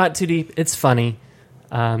 It's not too deep. It's funny,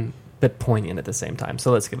 but poignant at the same time.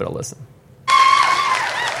 So let's give it a listen.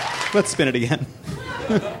 Let's spin it again.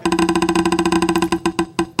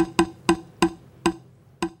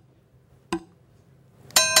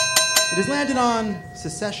 It has landed on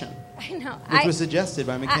secession, I know. which was suggested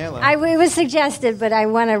by Michaela. It was suggested, but I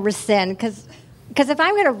want to rescind because if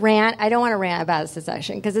I'm going to rant, I don't want to rant about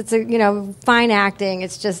secession because it's fine acting.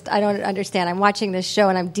 It's just I don't understand. I'm watching this show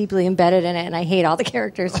and I'm deeply embedded in it, and I hate all the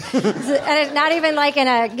characters. And it's not even like in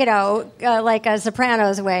a like a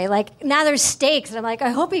Sopranos way. Like now there's stakes, and I'm like, I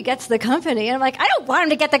hope he gets the company. And I'm like, I don't want him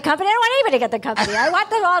to get the company. I don't want anybody to get the company. I want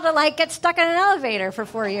them all to get stuck in an elevator for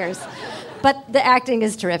 4 years. But the acting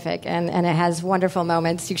is terrific, and it has wonderful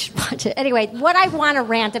moments. You should watch it. Anyway, what I want to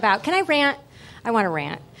rant about. Can I rant? I want to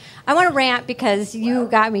rant. I want to rant because you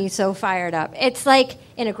got me so fired up. It's like,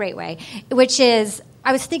 in a great way, which is,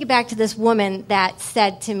 I was thinking back to this woman that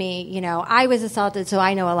said to me, I was assaulted, so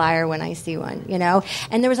I know a liar when I see one,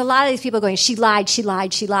 And there was a lot of these people going, she lied, she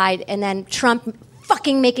lied, she lied. And then Trump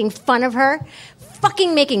fucking making fun of her, saying,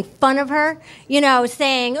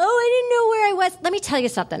 oh, I didn't know where I was. Let me tell you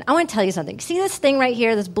something. I want to tell you something. See this thing right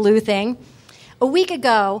here, this blue thing? A week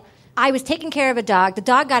ago, I was taking care of a dog. The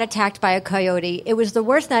dog got attacked by a coyote. It was the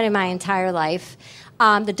worst night of my entire life.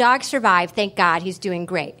 The dog survived. Thank God. He's doing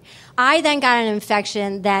great. I then got an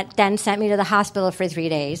infection that then sent me to the hospital for 3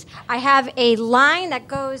 days. I have a line that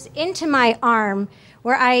goes into my arm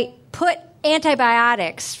where I put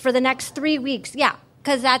antibiotics for the next 3 weeks. Yeah,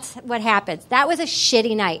 because that's what happens. That was a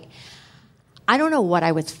shitty night. I don't know what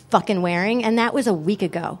I was fucking wearing, and that was a week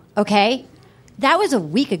ago, okay? That was a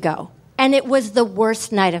week ago. And it was the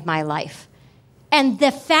worst night of my life. And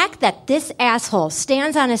the fact that this asshole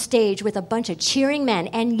stands on a stage with a bunch of cheering men,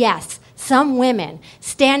 and yes, some women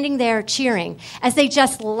standing there cheering as they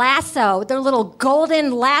just lasso, their little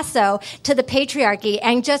golden lasso to the patriarchy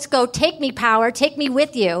and just go, take me, power, take me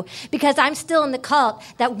with you, because I'm still in the cult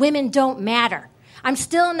that women don't matter. I'm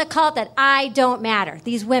still in the cult that I don't matter,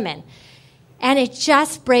 these women. And it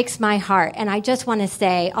just breaks my heart. And I just want to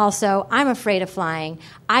say, also, I'm afraid of flying.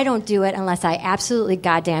 I don't do it unless I absolutely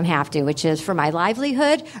goddamn have to, which is for my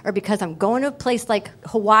livelihood or because I'm going to a place like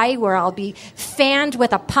Hawaii where I'll be fanned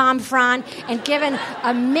with a palm frond and given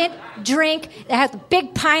a mint drink that has a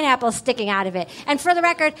big pineapple sticking out of it. And for the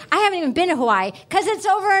record, I haven't even been to Hawaii because it's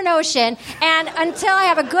over an ocean. And until I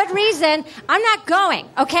have a good reason, I'm not going,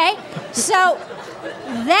 okay? So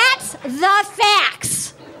that's the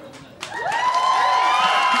facts.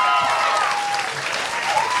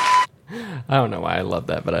 I don't know why I love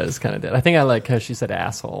that, but I just kind of did. I think I like how she said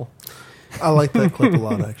asshole. I like that clip a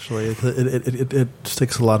lot, actually. It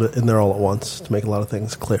sticks a lot in there all at once to make a lot of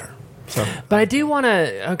things clear. So, But I do want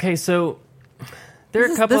to. Okay, so there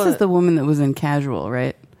are a couple. This is the woman that was in Casual,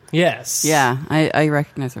 right? Yes. Yeah, I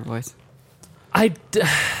recognize her voice. I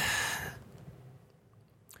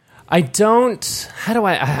don't. How do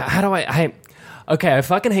I? Okay, I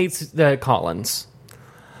fucking hate the Collins,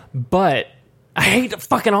 but I hate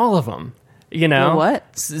fucking all of them. You know The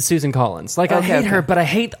what? Susan Collins. Like I hate her, but I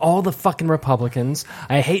hate all the fucking Republicans.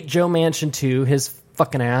 I hate Joe Manchin too. His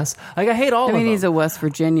fucking ass. Like I hate all of them. he's a West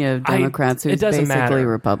Virginia Democrat who's it doesn't basically matter.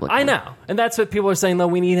 Republican. I know, and that's what people are saying. Though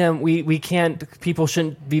we need him. We can't. People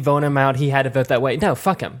shouldn't be voting him out. He had to vote that way. No,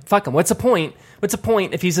 fuck him. Fuck him. What's the point? What's the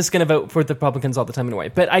point if he's just going to vote for the Republicans all the time anyway?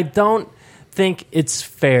 But I don't think it's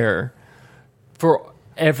fair for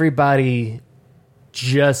everybody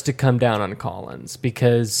just to come down on Collins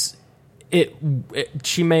because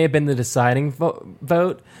she may have been the deciding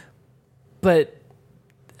vote, but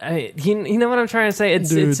you know what I'm trying to say?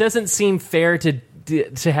 It doesn't seem fair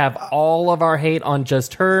to have all of our hate on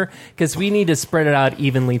just her, because we need to spread it out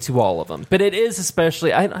evenly to all of them. But it is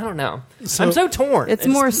especially, I don't know. I'm so torn. It's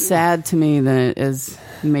more sad to me than it is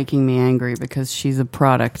making me angry, because she's a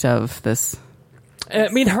product of this. I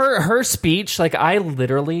mean, her speech, like I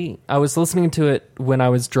was listening to it when I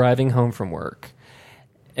was driving home from work,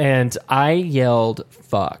 and I yelled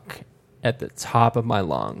 "fuck" at the top of my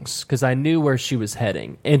lungs because I knew where she was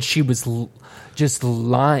heading, and she was just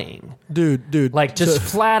lying, dude, like just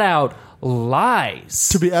flat out lies.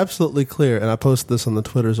 To be absolutely clear, and I posted this on the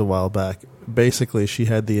Twitters a while back. Basically, she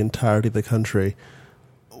had the entirety of the country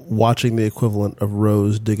watching the equivalent of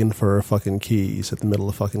Rose digging for her fucking keys at the middle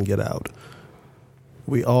of fucking Get Out.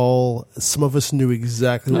 Some of us knew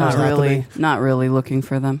exactly what was happening. Not really looking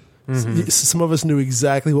for them. Mm-hmm. Some of us knew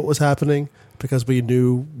exactly what was happening because we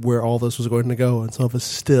knew where all this was going to go, and some of us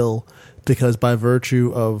still, because by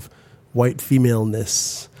virtue of white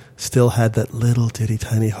femaleness, still had that little bitty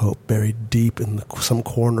tiny hope buried deep in some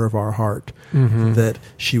corner of our heart that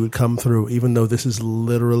she would come through, even though this is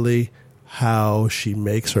literally how she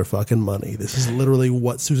makes her fucking money. This is literally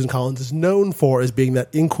what Susan Collins is known for, as being that,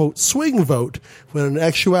 in quote, swing vote, when in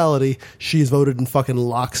actuality, she's voted in fucking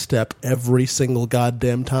lockstep every single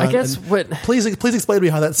goddamn time. I guess Please explain to me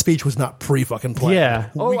how that speech was not pre-fucking planned. Yeah.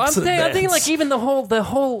 Oh, I'm thinking like even the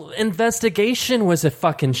whole investigation was a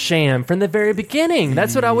fucking sham from the very beginning.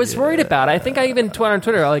 That's what I was worried about. I think I even tweeted on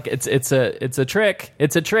Twitter, like, it's a trick.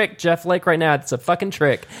 It's a trick. Jeff Flake right now, it's a fucking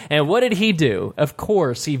trick. And what did he do? Of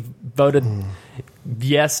course, he voted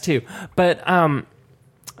yes too. But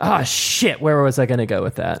shit, where was I going to go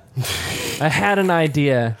with that? I had an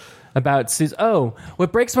idea about Susan. Oh,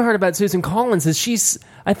 what breaks my heart about Susan Collins is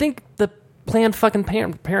I think the Planned fucking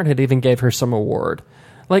Parenthood even gave her some award.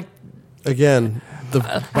 Like, again,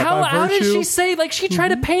 how did she say, like, she tried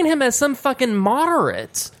to paint him as some fucking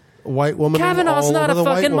moderate white woman? Kavanaugh's not a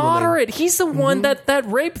fucking moderate. He's the one that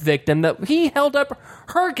rape victim that he held up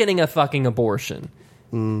her getting a fucking abortion.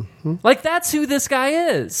 Like, that's who this guy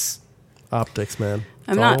is. Optics, man.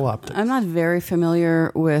 I'm not very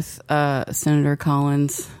familiar with Senator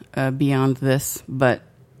Collins beyond this, but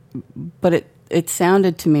it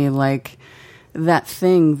sounded to me like that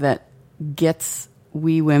thing that gets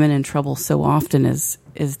we women in trouble so often is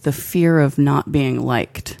the fear of not being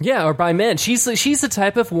liked. Yeah, or by men. She's the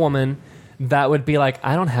type of woman that would be like,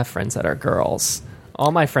 I don't have friends that are girls.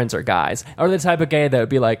 All my friends are guys. Or the type of gay that would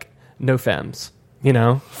be like, no femmes. You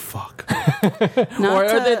know, fuck. or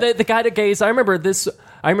the guy that gays. I remember this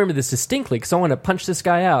distinctly because I wanted to punch this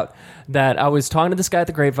guy out. That I was talking to this guy at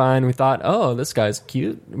the Grapevine. We thought, oh, this guy's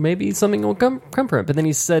cute. Maybe something will come from it. But then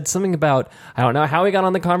he said something about, I don't know how he got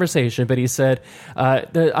on the conversation, but he said, I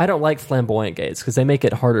don't like flamboyant gays because they make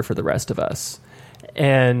it harder for the rest of us.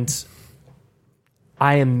 And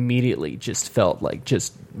I immediately just felt like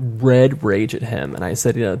just red rage at him. And I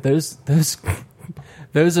said, you know, those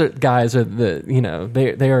are guys are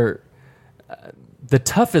they are the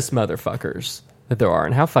toughest motherfuckers that there are,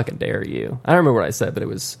 and how fucking dare you? I don't remember what I said, but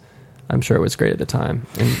I'm sure it was great at the time.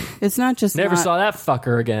 And it's not just never saw that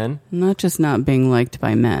fucker again. Not just not being liked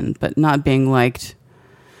by men, but not being liked.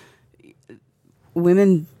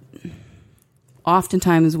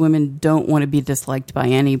 Oftentimes women don't want to be disliked by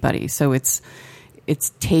anybody, so it's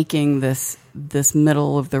taking this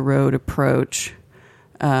middle of the road approach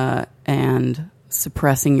and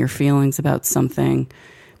suppressing your feelings about something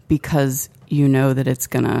because you know that it's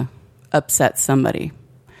going to upset somebody.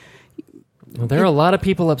 Well, there are a lot of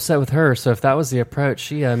people upset with her, so if that was the approach,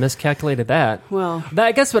 she miscalculated that. Well,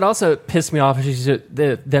 I guess what also pissed me off is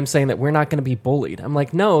them saying that we're not going to be bullied. I'm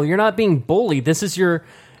like, no, you're not being bullied. This is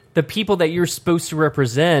the people that you're supposed to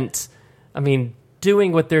represent. I mean,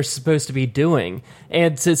 doing what they're supposed to be doing.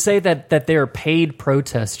 And to say that they're paid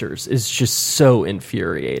protesters is just so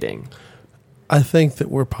infuriating. I think that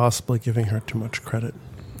we're possibly giving her too much credit.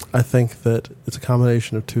 I think that it's a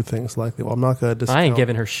combination of two things likely. Well, I'm not going to discount... I ain't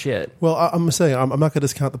giving her shit. Well, I'm saying I'm not going to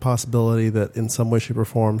discount the possibility that in some way, shape, or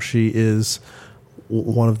form, she is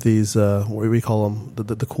one of these, what do we call them,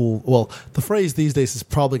 the cool... Well, the phrase these days is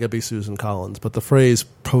probably going to be Susan Collins, but the phrase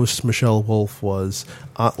post-Michelle Wolf was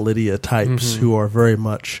Aunt Lydia types who are very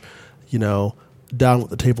much, down with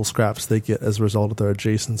the table scraps they get as a result of their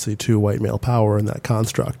adjacency to white male power in that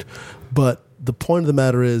construct. But the point of the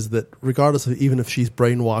matter is that regardless of even if she's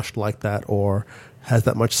brainwashed like that or has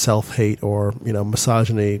that much self-hate or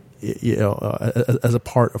misogyny as a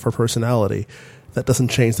part of her personality, that doesn't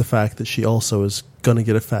change the fact that she also is going to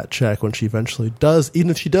get a fat check when she eventually does.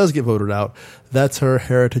 Even if she does get voted out, that's her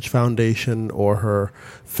Heritage Foundation or her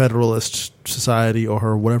Federalist Society or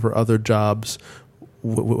her whatever other jobs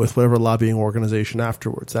with whatever lobbying organization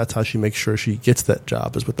afterwards. That's how she makes sure she gets that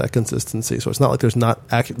job, is with that consistency. So it's not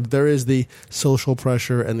like there is the social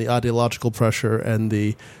pressure and the ideological pressure and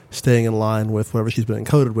the staying in line with whatever she's been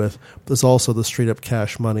encoded with. But there's also the straight up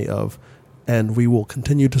cash money of, and we will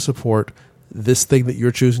continue to support this thing that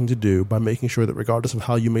you're choosing to do by making sure that regardless of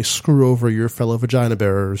how you may screw over your fellow vagina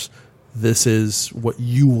bearers, this is what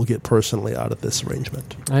you will get personally out of this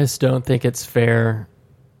arrangement. I just don't think it's fair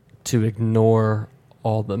to ignore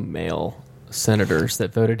all the male senators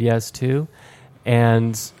that voted yes too.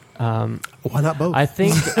 And why not both? I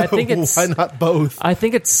think it's why not both? I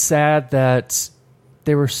think it's sad that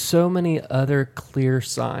there were so many other clear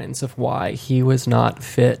signs of why he was not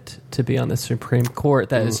fit to be on the Supreme Court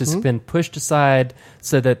that has just been pushed aside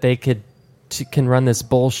so that they can run this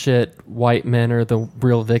bullshit white men are the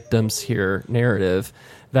real victims here narrative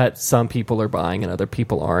that some people are buying and other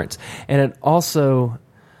people aren't. And it also,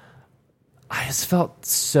 I just felt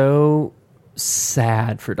so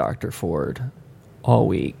sad for Dr. Ford all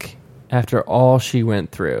week after all she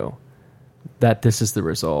went through that this is the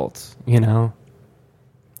result, you know?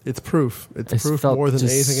 It's proof. It's It proof felt more than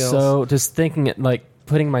just anything else. So just thinking it, like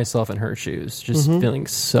putting myself in her shoes, just feeling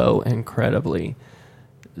so incredibly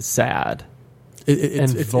sad and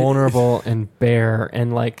vulnerable and bare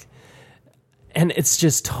and like, and it's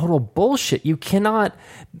just total bullshit. You cannot.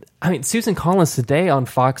 I mean, Susan Collins today on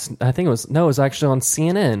Fox, I think it was actually on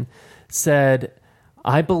CNN, said,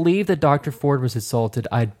 "I believe that Dr. Ford was assaulted.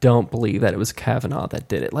 I don't believe that it was Kavanaugh that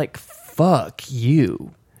did it." Like, fuck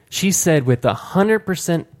you. She said with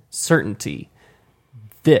 100% certainty,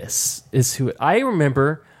 this is who. I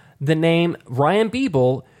remember the name Ryan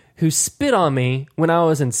Beeble, who spit on me when I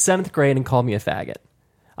was in 7th grade and called me a faggot.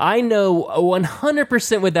 I know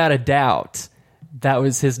 100% without a doubt that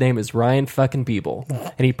was his name is Ryan fucking Beeble.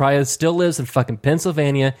 And he probably still lives in fucking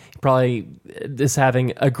Pennsylvania. He probably is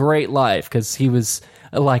having a great life because he was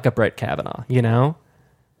like a Brett Kavanaugh, you know?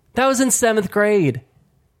 That was in 7th grade.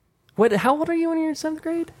 How old are you when you're in 7th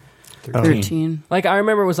grade? 13. Like, I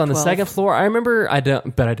remember it was on the 12. 2nd floor. I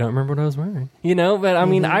don't remember what I was wearing. You know, but I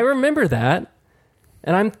mean, I remember that.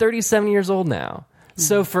 And I'm 37 years old now.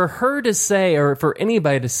 So for her to say, or for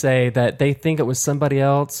anybody to say that they think it was somebody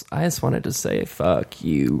else, I just wanted to say, fuck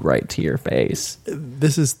you right to your face.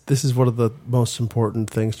 This is one of the most important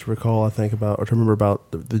things to recall, I think, about, or to remember about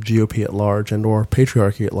the GOP at large and or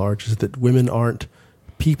patriarchy at large, is that women aren't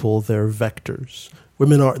people, they're vectors.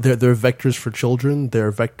 Women are they're vectors for children,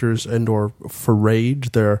 they're vectors and or for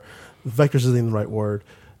rage, they're vectors isn't even the right word.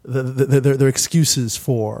 They're excuses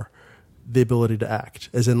for the ability to act,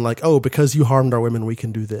 as in like, oh, because you harmed our women, we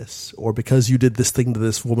can do this, or because you did this thing to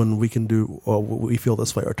this woman, we can do, or we feel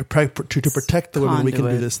this way, or to protect the women, we can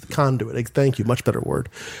do this. Conduit. Thank you, much better word.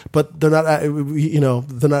 But they're not,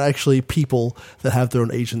 they're not actually people that have their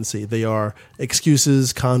own agency. They are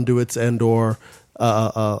excuses, conduits, and or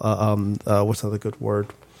what's another good word?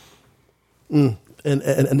 An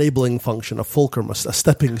enabling function, a fulcrum, a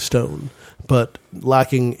stepping stone, but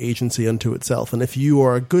lacking agency unto itself. And if you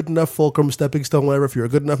are a good enough fulcrum, stepping stone, whatever, if you're a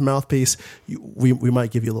good enough mouthpiece, we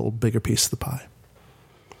might give you a little bigger piece of the pie.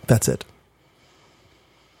 That's it.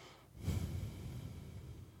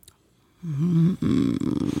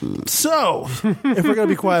 So, if we're going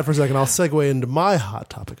to be quiet for a second, I'll segue into my hot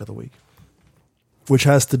topic of the week, which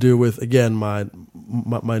has to do with, again, my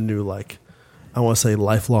new, like, I want to say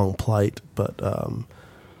lifelong plight, but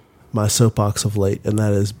my soapbox of late, and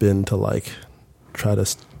that has been to like try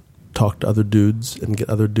to talk to other dudes and get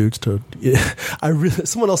other dudes to.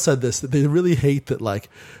 Someone else said this, that they really hate that like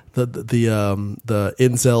the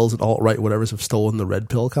incels and alt-right whatevers have stolen the red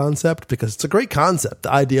pill concept, because it's a great concept.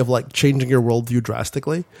 The idea of like changing your worldview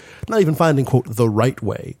drastically, not even finding quote the right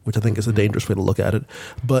way, which I think is a dangerous way to look at it,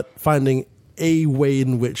 but finding a way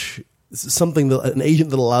in which an agent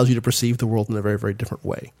that allows you to perceive the world in a very, very different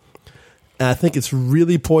way. And I think it's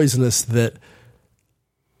really poisonous that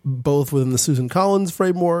both within the Susan Collins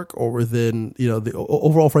framework or within, the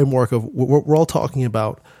overall framework of, we're all talking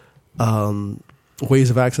about ways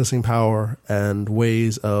of accessing power and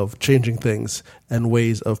ways of changing things and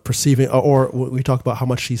ways of perceiving, or we talk about how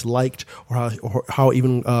much she's liked, or how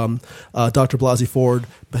even Dr. Blasey Ford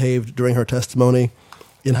behaved during her testimony,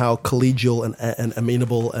 in how collegial and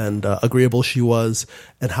amenable and agreeable she was,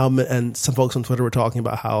 and some folks on Twitter were talking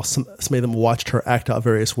about how some of them watched her act out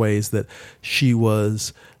various ways that she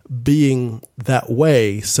was being that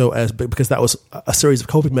way, because that was a series of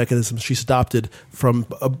coping mechanisms she's adopted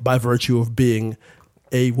by virtue of being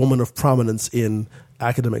a woman of prominence in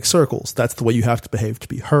academic circles. That's the way you have to behave to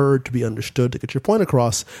be heard, to be understood, to get your point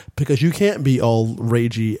across, because you can't be all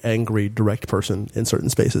ragey, angry, direct person in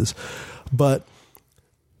certain spaces. But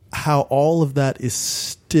how all of that is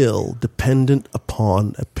still dependent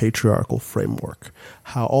upon a patriarchal framework.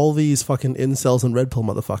 How all these fucking incels and red pill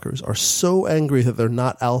motherfuckers are so angry that they're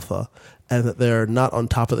not alpha and that they're not on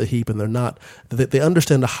top of the heap and that they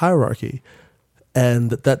understand a hierarchy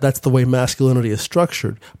and that's the way masculinity is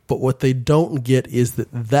structured. But what they don't get is that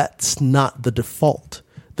that's not the default.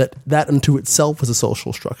 That unto itself is a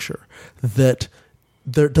social structure. That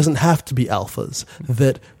there doesn't have to be alphas.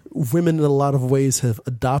 That women in a lot of ways have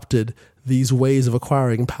adopted these ways of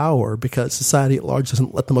acquiring power because society at large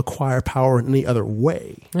doesn't let them acquire power in any other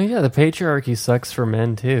way. Well, yeah, the patriarchy sucks for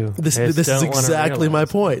men too. This is exactly my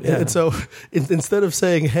point. Yeah. And so instead of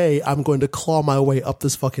saying, hey, I'm going to claw my way up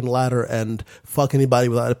this fucking ladder and fuck anybody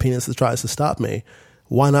without a penis that tries to stop me,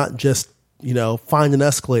 why not just, find an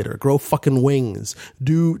escalator, grow fucking wings,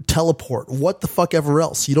 do teleport, what the fuck ever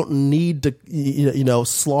else. You don't need to,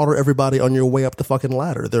 slaughter everybody on your way up the fucking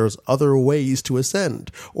ladder. There's other ways to ascend,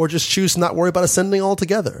 or just choose to not worry about ascending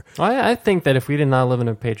altogether. I think that if we did not live in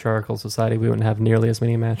a patriarchal society, we wouldn't have nearly as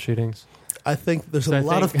many mass shootings. I think there's a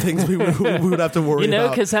lot of things we would have to worry about.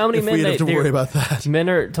 Because how many men have to worry about that? Men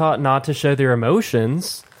are taught not to show their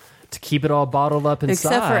emotions, to keep it all bottled up inside.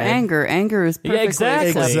 Except for anger. Anger is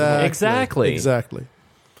perfectly Exactly.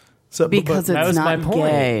 So, because that it's was not my point.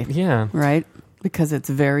 gay. Yeah. Right? Because it's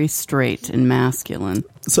very straight and masculine.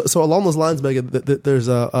 So along those lines, Megan, there's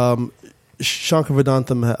a Shankar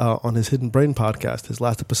Vedantam on his Hidden Brain podcast. His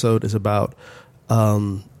last episode is about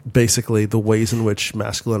basically the ways in which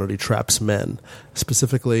masculinity traps men.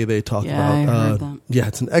 Specifically, they talk about... I heard that. Yeah,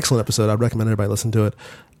 it's an excellent episode. I'd recommend everybody listen to it.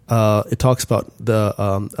 It talks about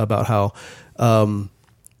about how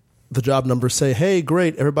the job numbers say, "Hey,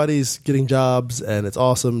 great, everybody's getting jobs, and it's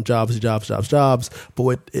awesome, jobs."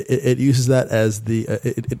 But it uses that as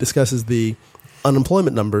it discusses the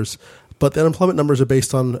unemployment numbers. But the unemployment numbers are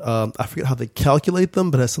based on, I forget how they calculate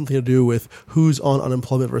them, but it has something to do with who's on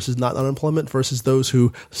unemployment versus not unemployment versus those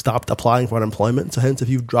who stopped applying for unemployment. So hence, if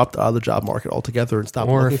you've dropped out of the job market altogether and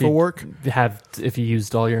stopped looking for work. If you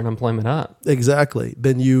used all your unemployment up. Exactly.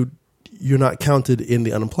 Then you're not counted in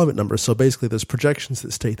the unemployment numbers. So basically, there's projections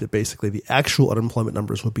that state that basically the actual unemployment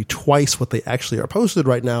numbers would be twice what they actually are posted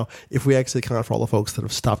right now if we actually account for all the folks that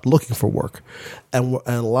have stopped looking for work. And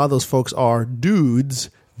a lot of those folks are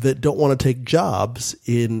dudes that don't want to take jobs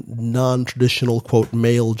in non-traditional, quote,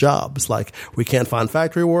 male jobs. Like, we can't find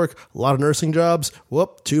factory work, a lot of nursing jobs.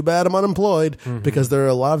 Whoop, too bad I'm unemployed. Mm-hmm. Because there are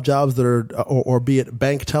a lot of jobs that are, or be it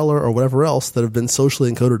bank teller or whatever else, that have been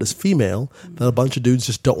socially encoded as female, that a bunch of dudes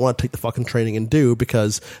just don't want to take the fucking training and do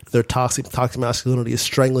because their toxic masculinity is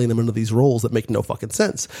strangling them into these roles that make no fucking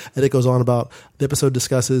sense. And it goes on about, the episode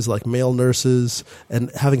discusses like male nurses, and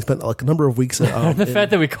having spent like a number of weeks the fact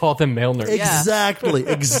that we call them male nurses.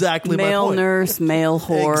 Exactly male my point. Nurse, male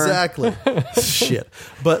whore. Exactly. Shit.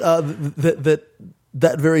 But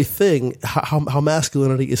that very thing, how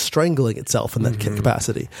masculinity is strangling itself in that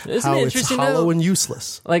capacity. Isn't how it it's interesting, hollow though? and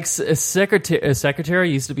useless. Like a secretary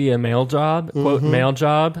used to be a male job, quote, male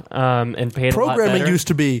job, and paid a lot Programming better. used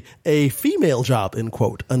to be a female job, end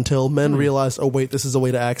quote, until men realized, oh wait, this is a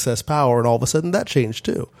way to access power, and all of a sudden that changed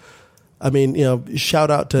too. I mean,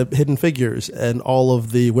 shout out to Hidden Figures and all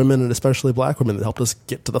of the women, and especially black women, that helped us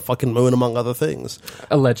get to the fucking moon, among other things.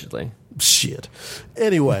 Allegedly. Shit.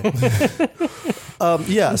 Anyway,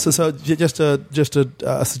 yeah. So just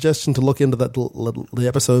a suggestion to look into the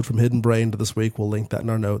episode from Hidden Brain to this week. We'll link that in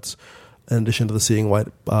our notes. In addition to the Seeing White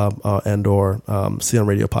and/or See on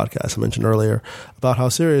Radio podcast I mentioned earlier, about how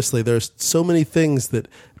seriously there's so many things that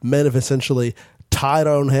men have essentially tied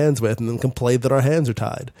our own hands with, and then complained that our hands are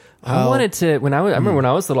tied. I wanted to, I remember when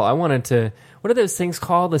I was little, I wanted to, what are those things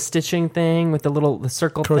called? The stitching thing with the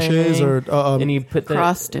circle crochets thing? or and you put the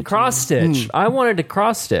cross stitch. I wanted to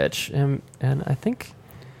cross stitch, and I think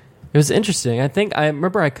it was interesting. I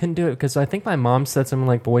remember I couldn't do it because I think my mom said something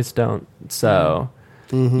like boys don't. So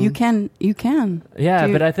you can. Yeah,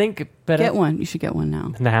 but I think get one. You should get one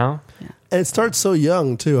now. Now. Yeah. And it starts so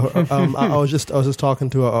young too. I was just talking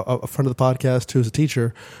to a friend of the podcast who's a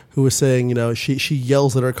teacher, who was saying, she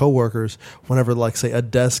yells at her coworkers whenever, like, say, a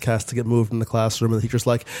desk has to get moved in the classroom, and the teacher's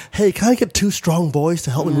like, "Hey, can I get 2 strong boys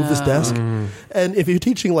to help me move this desk?" And if you're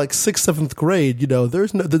teaching like 6th, 7th grade,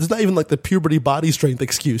 there's not even like the puberty body strength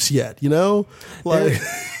excuse yet. Like.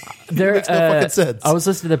 There, makes no fucking sense. I was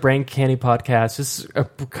listening to the Brain Candy podcast just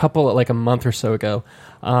a month or so ago.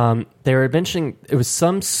 They were mentioning it was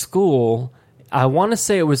some school. I want to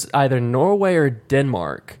say it was either Norway or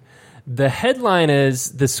Denmark. The headline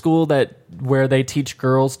is the school where they teach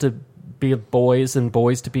girls to be boys and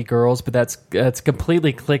boys to be girls, but that's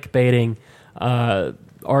completely clickbaiting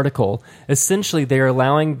article. Essentially, they're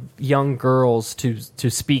allowing young girls to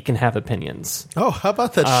speak and have opinions. Oh, how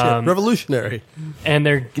about that shit? Revolutionary. And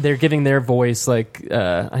they're giving their voice. Like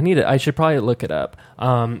I should probably look it up.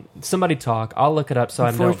 Somebody talk. I'll look it up. So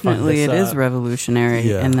unfortunately, it is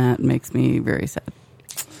revolutionary, and that makes me very sad.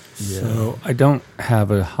 Yeah. So I don't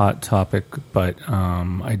have a hot topic, but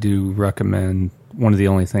I do recommend one of the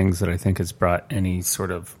only things that I think has brought any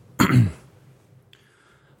sort of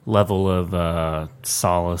level of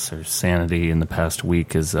solace or sanity in the past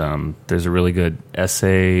week is there's a really good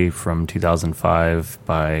essay from 2005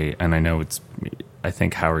 by, and I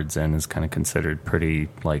think Howard Zinn is kind of considered pretty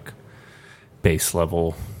like base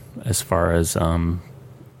level as far as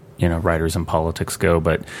writers in politics go,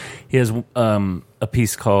 but he has a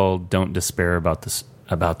piece called "Don't Despair" about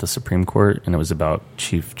the Supreme Court, and it was about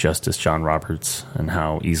Chief Justice John Roberts and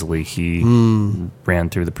how easily he ran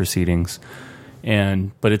through the proceedings.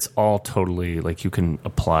 But it's all totally like you can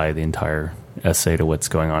apply the entire essay to what's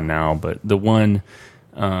going on now. But the one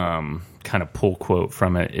kind of pull quote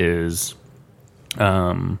from it is,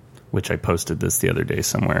 which I posted this the other day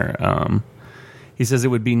somewhere. He says, "It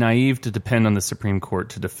would be naive to depend on the Supreme Court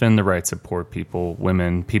to defend the rights of poor people,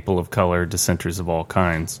 women, people of color, dissenters of all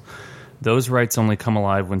kinds. Those rights only come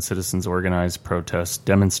alive when citizens organize, protest,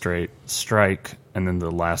 demonstrate, strike," and then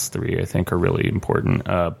the last three I think are really important,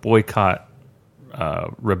 boycott,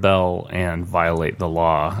 rebel, and violate the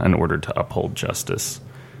law in order to uphold justice.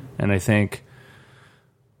 And I think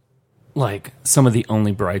like some of the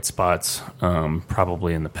only bright spots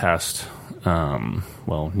probably in the past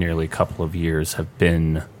nearly a couple of years have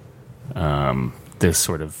been this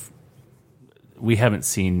sort of, we haven't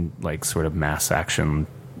seen like sort of mass action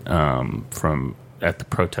from at the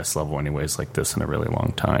protest level anyways like this in a really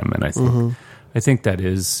long time. And I think that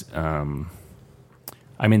is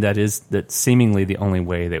that's seemingly the only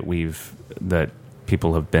way that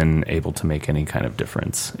people have been able to make any kind of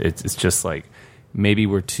difference. It's just like maybe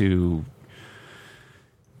we're too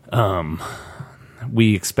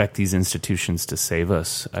we expect these institutions to save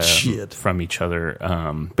us from each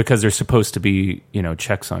other because they're supposed to be,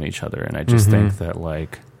 checks on each other. And I just think that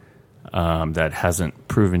like that hasn't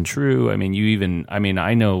proven true. I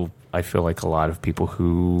feel like a lot of people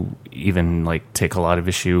who even like take a lot of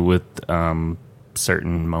issue with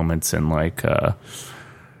certain moments in like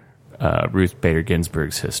Ruth Bader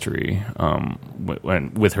Ginsburg's history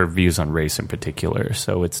with her views on race in particular.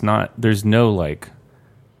 So there's no like,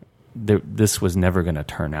 this was never going to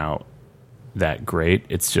turn out that great.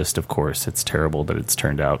 It's just, of course, it's terrible that it's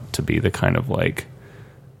turned out to be the kind of like,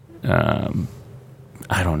 I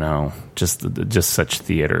don't know, just such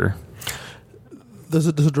theater. There's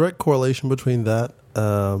a direct correlation between that,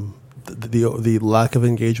 the lack of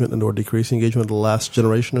engagement and or decreasing engagement of the last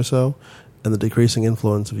generation or so, and the decreasing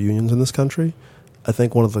influence of unions in this country. I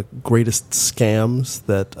think one of the greatest scams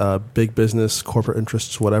that big business, corporate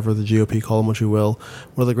interests, whatever the GOP, call them what you will,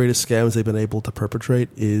 one of the greatest scams they've been able to perpetrate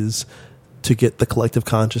is to get the collective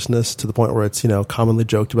consciousness to the point where it's commonly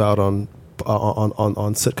joked about on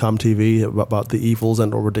sitcom TV about the evils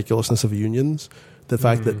and or ridiculousness of unions. The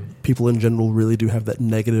fact that people in general really do have that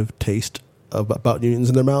negative taste about unions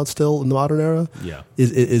in their mouths still in the modern era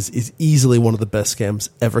is easily one of the best scams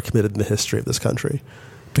ever committed in the history of this country.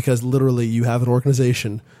 Because literally you have an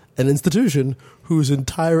organization, an institution, whose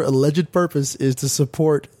entire alleged purpose is to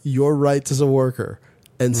support your rights as a worker.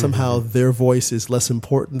 And somehow their voice is less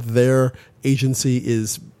important. Their agency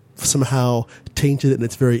is somehow tainted in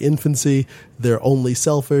its very infancy. They're only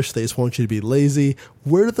selfish. They just want you to be lazy.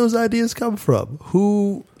 Where did those ideas come from?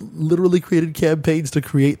 Who literally created campaigns to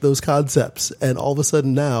create those concepts? And all of a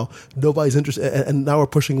sudden now nobody's interested. And now we're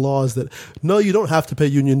pushing laws that, no, you don't have to pay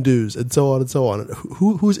union dues, and so on and so on.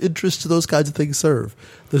 Whose interests do those kinds of things serve?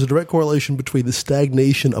 There's a direct correlation between the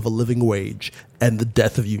stagnation of a living wage and the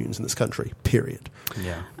death of unions in this country, period.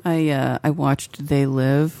 Yeah. I watched They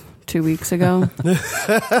Live 2 weeks ago.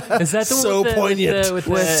 Is that the so one poignant, with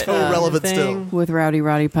so relevant thing? still. With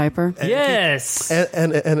Roddy Piper. Yes,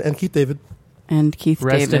 and Keith David. And Keith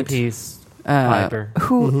Rest David. in peace, Piper.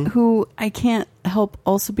 Who I can't help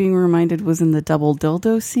also being reminded was in the double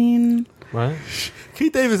dildo scene. What?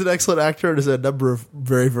 Keith David is an excellent actor and has a number of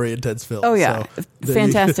very, very intense films. Oh yeah, so,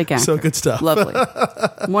 fantastic actor. So good stuff. Lovely,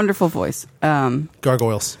 wonderful voice.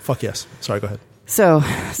 Gargoyles. Fuck yes. Sorry, go ahead. So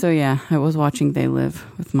yeah, I was watching They Live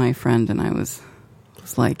with my friend, and I was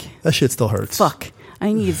like, that shit still hurts. Fuck,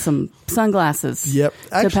 I need some sunglasses. Yep.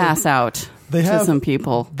 Actually, to pass out to some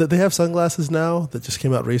people. They have sunglasses now that just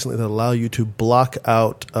came out recently that allow you to block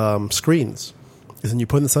out screens. is when you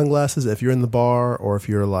put in the sunglasses, if you're in the bar or if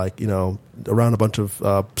you're like, around a bunch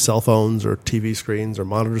of cell phones or TV screens or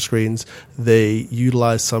monitor screens, they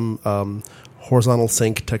utilize some horizontal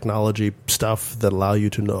sync technology stuff that allow you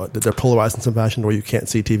to know that they're polarized in some fashion where you can't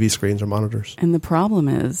see TV screens or monitors. And the problem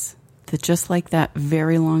is that just like that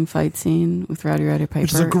very long fight scene with Rowdy Piper,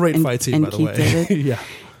 which is a great fight scene, by the Keith way. David, yeah.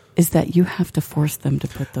 Is that you have to force them to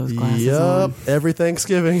put those glasses on. Every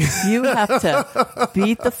Thanksgiving. You have to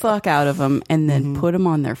beat the fuck out of them and then put them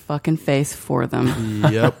on their fucking face for them.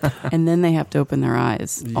 Yep. And then they have to open their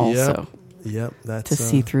eyes also Yep. That's to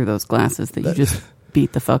see through those glasses that you just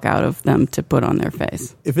beat the fuck out of them to put on their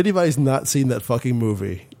face. If anybody's not seen that fucking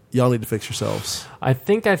movie, y'all need to fix yourselves. I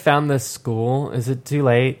think I found this school. Is it too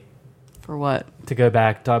late For what? to go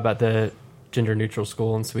back, talk about the gender-neutral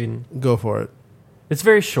school in Sweden? Go for it. It's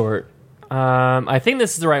very short. I think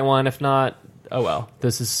this is the right one. If not, oh well.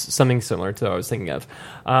 This is something similar to what I was thinking of.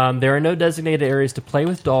 There are no designated areas to play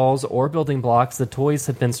with dolls or building blocks. The toys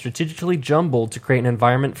have been strategically jumbled to create an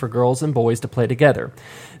environment for girls and boys to play together.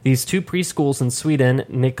 These two preschools in Sweden,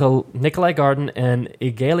 Nikolai Garden and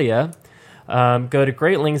Igalia, go to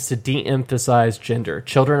great lengths to de-emphasize gender.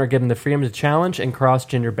 Children are given the freedom to challenge and cross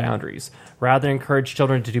gender boundaries. Rather than encourage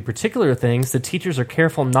children to do particular things, the teachers are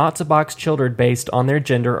careful not to box children based on their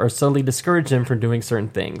gender or subtly discourage them from doing certain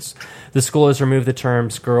things. The school has removed the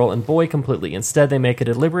terms girl and boy completely. Instead, they make a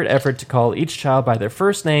deliberate effort to call each child by their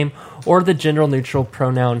first name or the gender-neutral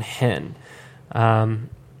pronoun hen. And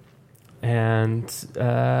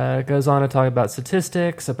goes on to talk about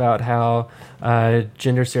statistics, about how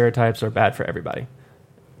gender stereotypes are bad for everybody.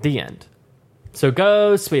 The end. So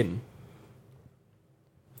go Sweden.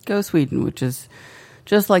 Go Sweden, which is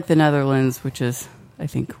just like the Netherlands, which is, I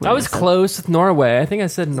think... I was close with Norway. I think I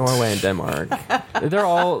said Norway and Denmark. They're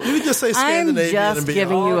all... You could just say I'm Scandinavian just and be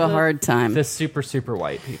giving you a hard time. the super, super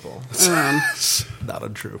white people. not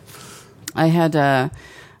untrue. I had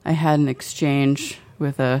an exchange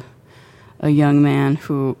with a young man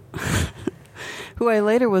who I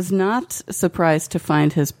later was not surprised to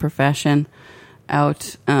find his profession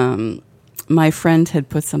out. My friend had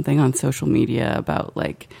put something on social media about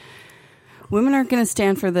like women aren't going to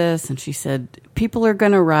stand for this, and she said people are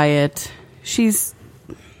going to riot. She's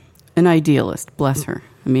an idealist, bless her.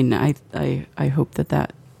 I mean, I hope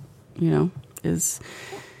that is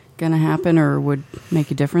going to happen or would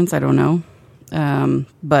make a difference. I don't know.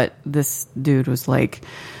 But this dude was like,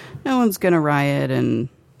 no one's going to riot, and,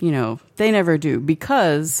 they never do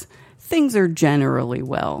because things are generally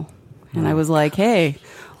well. And I was like, hey,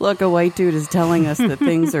 look, a white dude is telling us that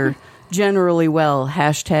things are generally well.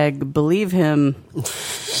 # believe him.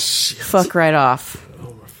 Fuck right off.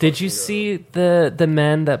 Did you see the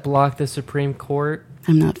men that blocked the Supreme Court?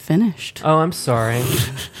 I'm not finished. Oh, I'm sorry.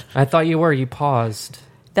 I thought you were. You paused.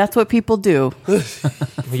 That's what people do You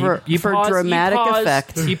for paused- dramatic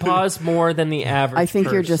effect. You pause more than the average I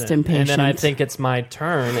think you're just person. impatient. And then I think it's my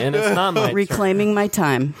turn, and it's not my Reclaiming my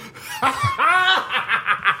time.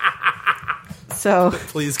 So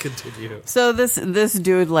Please continue. So this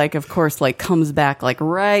dude, like, of course, like, comes back, like,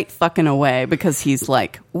 right fucking away because he's,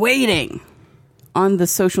 like, waiting on the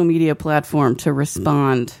social media platform to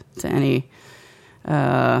respond to any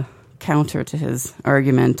counter to his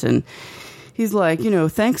argument. And he's like,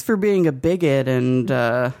 thanks for being a bigot and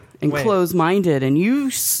close-minded. And you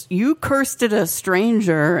cursed at a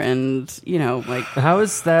stranger and, like... How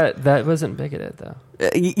is that? That wasn't bigoted, though.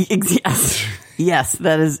 Yes. Yes,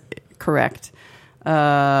 that is correct.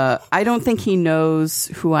 I don't think he knows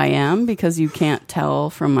who I am because you can't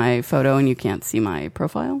tell from my photo and you can't see my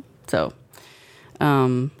profile. So,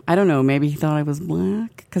 I don't know. Maybe he thought I was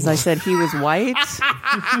black because I said he was white.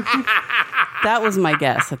 That was my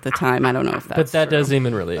guess at the time. I don't know if that's But that true. doesn't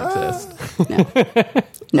even really exist.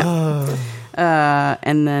 No.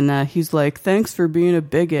 And then he's like, thanks for being a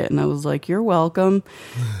bigot. And I was like, you're welcome.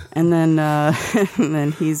 And then and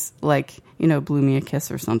then he's like, blew me a kiss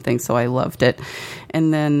or something. So I loved it.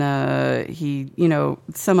 And then he,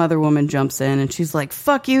 some other woman jumps in and she's like,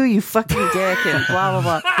 fuck you, you fucking dick, and blah,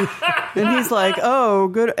 blah, blah. And he's like, oh,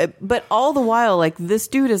 good. But all the while, like, this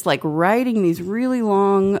dude is like writing these really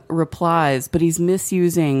long replies, but he's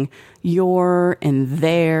misusing your and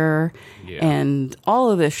their and all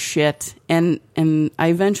of this shit. And I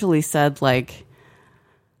eventually said, like,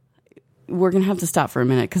 we're going to have to stop for a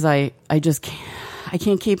minute because I just can't. I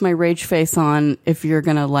can't keep my rage face on if you're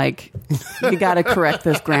going to, like, you got to correct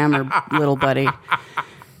this grammar, little buddy.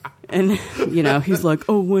 And, he's like,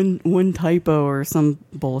 oh, one typo or some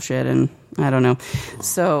bullshit, and I don't know.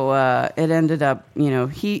 So it ended up,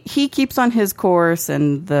 he keeps on his course,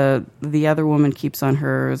 and the other woman keeps on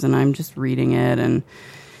hers, and I'm just reading it, and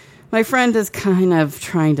my friend is kind of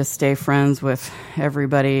trying to stay friends with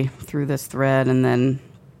everybody through this thread, and then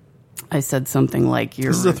I said something like,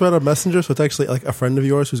 "You're." This is a thread on Messenger, so it's actually like a friend of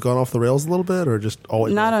yours who's gone off the rails a little bit, or just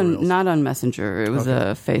always not off the on rails? not on Messenger. It was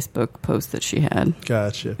a Facebook post that she had.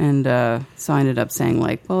 Gotcha. And so I ended up saying,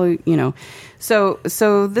 like, well, you know, so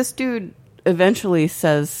this dude eventually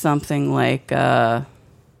says something like,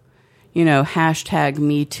 you know, hashtag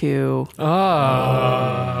me too.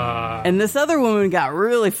 And this other woman got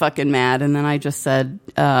really fucking mad. And then I just said,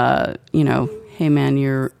 you know, hey man,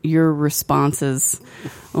 your responses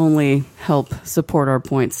only help support our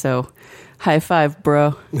point. So high five,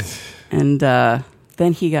 bro. And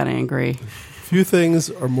then he got angry. Few things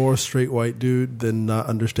are more straight white dude than not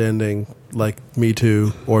understanding like Me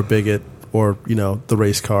Too or bigot or, you know, the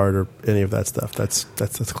race card or any of that stuff. That's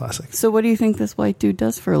classic. So what do you think this white dude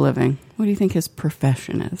does for a living? What do you think his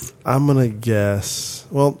profession is? I'm gonna guess.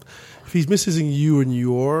 Well, if he's misusing you and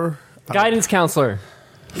your Guidance counselor.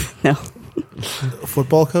 No.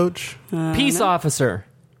 football coach, Peace officer.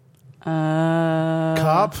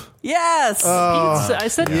 cop. Yes. I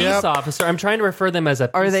said peace Yep. officer. I'm trying to refer them as a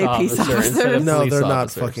peace Are they peace officer instead of No, police they're not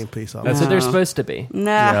officers. fucking peace That's officers. what they're supposed to be. Nah.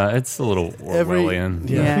 Yeah, it's a little Every Orwellian.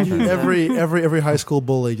 yeah, Yeah. every high school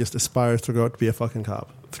bully just aspires to grow up to be a fucking cop.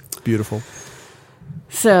 It's beautiful.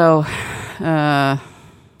 So, There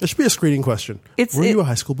should be a screening question. It's- Were you a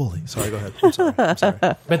high school bully? Sorry, go ahead. I'm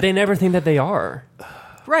sorry. But they never think that they are.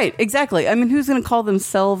 right, exactly. I mean, who's going to call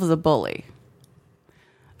themselves a bully?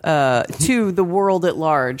 To the world at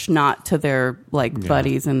large, not to their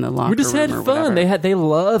buddies in the locker We just room had or fun. whatever. They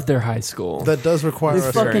loved their high school. That does require They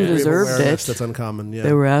a fucking certain degree of deserved awareness it. That's uncommon. Yeah.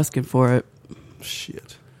 They were asking for it.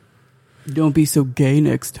 Shit. Don't be so gay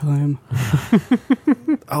next time.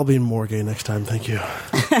 I'll be more gay next time. Thank you.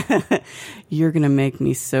 You're going to make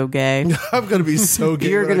me so gay. I'm gonna be so gay.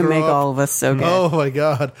 You're when I going to grow make up. all of us so gay. Oh my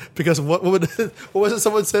god! Because what was it?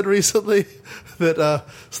 Someone said recently that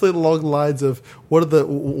something along the lines of one of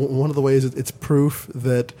the ways it's proof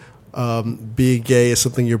that being gay is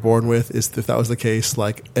something you're born with is if that was the case,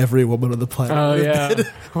 like every woman on the planet. Oh would yeah,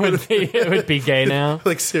 have been- it would be gay now.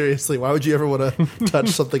 Like seriously, why would you ever want to touch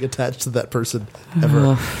something attached to that person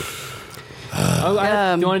ever? Do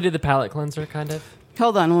you want to do the palate cleanser, kind of?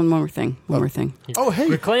 Hold on, one more thing. One more thing. Oh hey,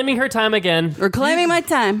 Reclaiming her time again. Reclaiming my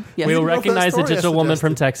time. Yes. We'll didn't go for that recognize a story I digital woman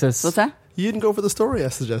from suggested. Texas. What's that? you didn't go for the story I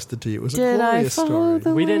suggested to you. It was a Did I glorious follow story.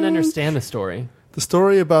 the We didn't link? understand the story. The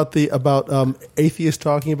story about atheists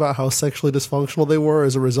talking about how sexually dysfunctional they were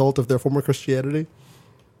as a result of their former Christianity.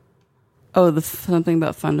 Oh, something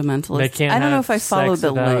about fundamentalists. They can't I don't know have if I followed sex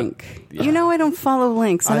the without- link. You know I don't follow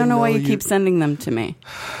links. I don't know why know you you- keep sending them to me.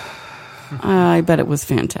 I bet it was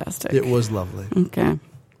fantastic. It was lovely. Okay.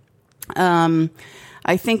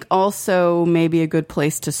 I think also maybe a good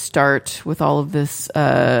place to start with all of this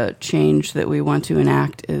change that we want to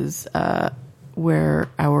enact is where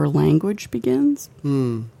our language begins.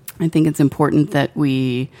 I think it's important that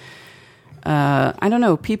we, I don't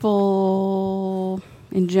know, people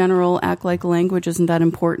in general act like language isn't that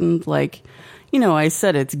important. Like, you know, I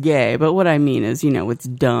said it's gay, but what I mean is, you know, it's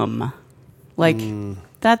dumb. Like,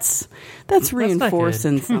 that's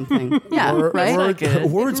reinforcing something. Yeah, right?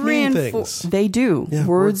 Words mean things. They do. Yeah,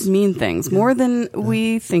 words words- mean things more than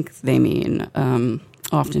we think they mean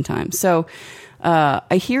oftentimes. So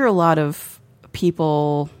I hear a lot of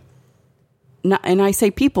people, and I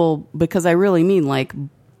say people because I really mean like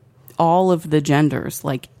all of the genders,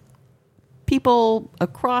 like people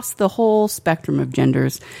across the whole spectrum of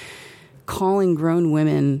genders calling grown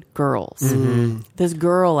women girls. This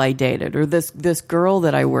girl I dated or this girl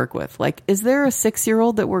that I work with. Like, is there a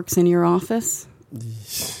 6-year-old that works in your office?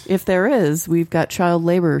 If there is, we've got child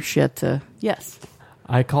labor shit to... Yes.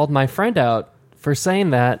 I called my friend out for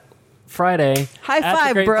saying that Friday. High at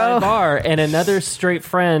five, the bro. Grapevine Bar, and another straight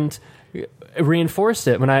friend reinforced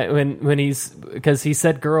it when he's because he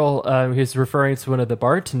said girl. He's referring to one of the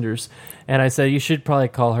bartenders, and I said you should probably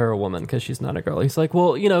call her a woman because she's not a girl. He's like,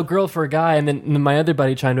 well, you know, girl for a guy, and then my other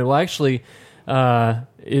buddy chimed in. Well, actually,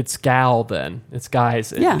 it's gal. Then it's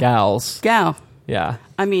guys and Yeah. gals. Gal. Yeah.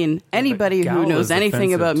 I mean, anybody who Gal knows is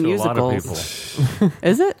anything about offensive to a lot of musicals.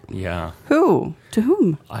 Is it? people. Yeah, Who? To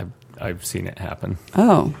whom? I've seen it happen.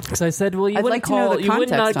 Oh, So I said, well, you I'd wouldn't like to know call the you would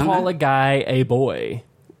not context on call that. a guy a boy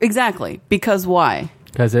exactly. Because why?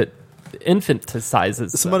 because it infantilizes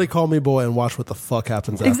Somebody call me boy and watch what the fuck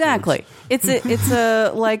happens afterwards. Exactly. It's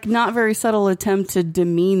a like not very subtle attempt to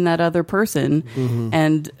demean that other person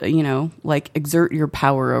and, you know, like exert your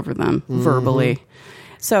power over them verbally.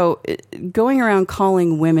 So going around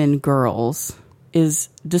calling women girls is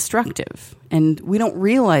destructive. And we don't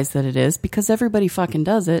realize that it is because everybody fucking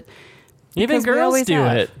does it. Even Because we girls always do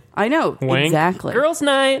have. it. I know. Wink. Exactly. Girls'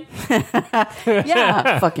 night.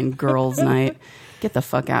 Yeah, fucking girls' night. Get the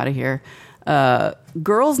fuck out of here.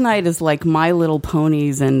 Girls' night is like My Little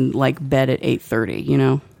Ponies and like bed at 8:30. You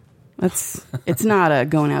know, it's not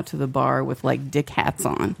going out to the bar with like dick hats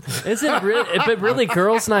on. Is it really? But really,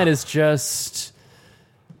 girls' night is just.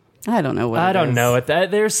 I don't know what. I it don't is. know.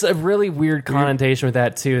 There's a really weird connotation with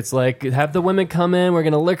that too. It's like have the women come in, we're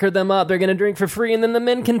gonna liquor them up, they're gonna drink for free, and then the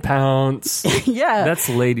men can pounce. Yeah, That's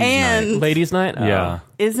ladies' and night. Ladies' night. Oh. Yeah.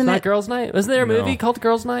 Isn't It's not it? girls' night? Wasn't there a No. movie called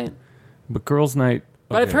Girls' Night? But girls' night.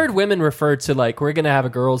 But I've okay. heard women refer to like we're gonna have a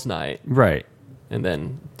girls' night, Right. and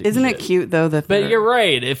then do Isn't it shit. cute though that? But you're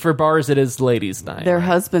right. If for bars, it is ladies' night. their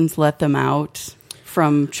husbands let them out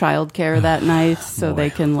from childcare that night so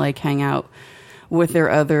they can like hang out with their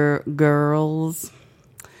other girls.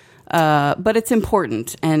 But it's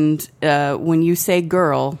important. And when you say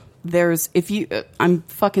girl, I'm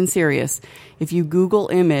fucking serious. If you Google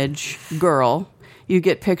image girl, you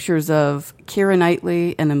get pictures of Keira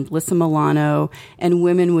Knightley and Alyssa Milano and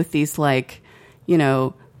women with these like, you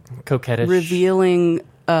know, coquettish. revealing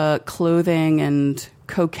clothing and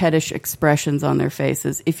coquettish expressions on their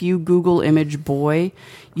faces. If you Google image boy,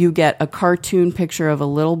 you get a cartoon picture of a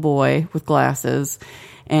little boy with glasses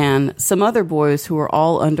and some other boys who are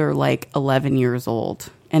all under like 11 years old.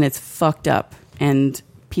 And it's fucked up. And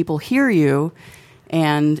people hear you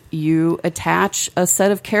and you attach a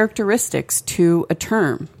set of characteristics to a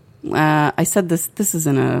term. I said this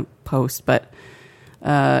isn't a post, but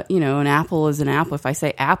you know, an apple is an apple. If I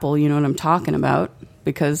say apple, you know what I'm talking about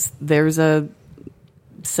because there's a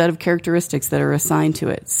set of characteristics that are assigned to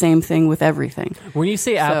it. Same thing with everything. When you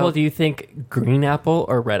say apple, do you think green apple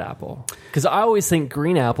or red apple? Because I always think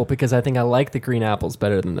green apple because I think I like the green apples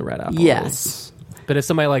better than the red apples. Yes. But if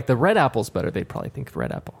somebody liked the red apples better, they'd probably think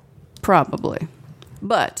red apple. Probably.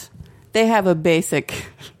 But they have a basic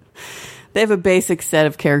set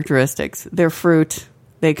of characteristics. They're fruit.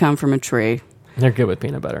 They come from a tree. They're good with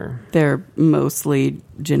peanut butter. They're mostly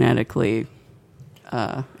genetically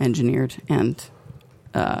engineered and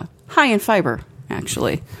high in fiber,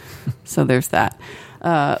 actually. So there's that.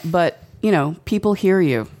 But, you know, people hear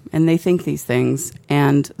you and they think these things.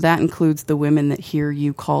 And that includes the women that hear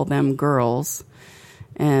you call them girls.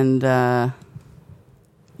 And,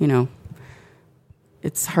 you know,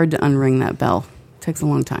 it's hard to unring that bell. It takes a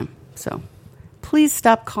long time. So please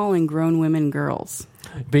stop calling grown women girls.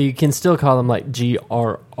 But you can still call them like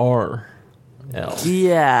GRRL.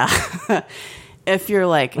 Yeah. If you're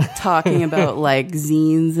like talking about like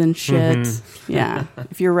zines and shit. Yeah.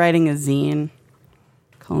 If you're writing a zine,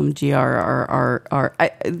 call them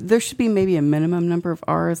GRRR. There should be maybe a minimum number of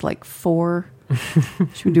R's, like 4.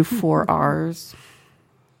 Should we do 4 R's?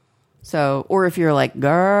 So, or if you're like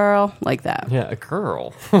girl, like that. Yeah, a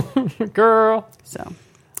girl. Girl. So,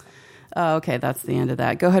 okay, that's the end of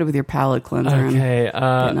that. Go ahead with your palate cleanser. Okay.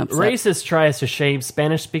 getting upset. Racist tries to shame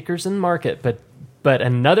Spanish speakers in market, but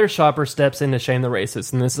another shopper steps in to shame the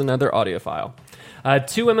racist, and this is another audio file.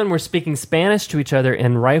 2 women were speaking Spanish to each other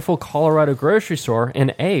in a Rifle, Colorado grocery store,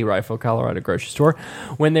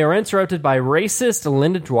 when they were interrupted by racist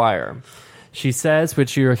Linda Dwyer. She says,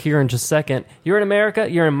 which you'll hear in just a second, "You're in America,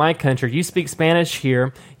 you're in my country. You speak Spanish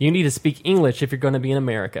here. You need to speak English if you're going to be in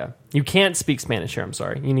America. You can't speak Spanish here, I'm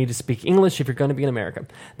sorry. You need to speak English if you're going to be in America."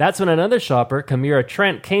 That's when another shopper, Kamira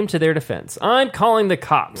Trent, came to their defense. "I'm calling the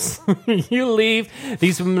cops. You leave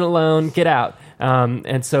these women alone. Get out."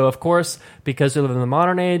 And so, of course, because we live in the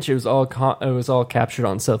modern age, it was all captured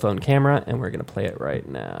on cell phone camera, and we're going to play it right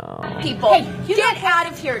now. People, get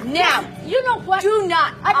out of here now. You know what? Do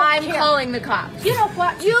not. I'm calling the cops. You know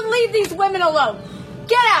what? You leave these women alone.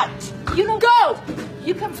 Get out. You don't go.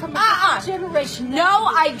 You come from a generation. No,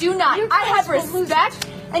 I do not. I have respect,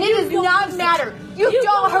 and it does not matter. You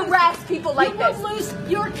don't harass people like this. You will lose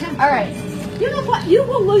your temper. All right. You know what? You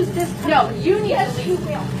will lose this temper. No, you need to leave. You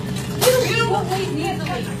will. You will leave me to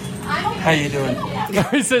leave. How you doing?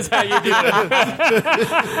 He says, "How you doing?"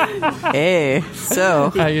 Hey, so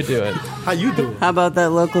How you doing? How you doing? how about that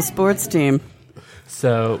local sports team?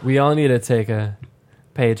 So we all need to take a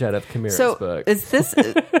page out of Kamira's So book. is this?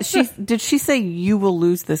 Did she say you will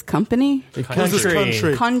lose this company? The Who's this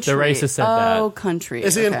country? Country. The racist said Oh, that. country.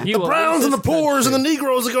 It's in Okay. You the will Browns lose and the this poors and the country.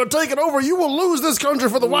 Negroes are going to take it over. You will lose this country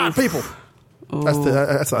for the white people. That's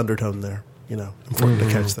the undertone there. You know, important to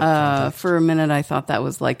catch that. For a minute, I thought that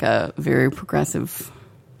was like a very progressive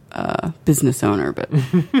business owner, but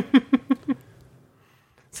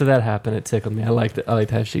So that happened. It tickled me. I liked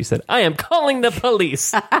how she said, "I am calling the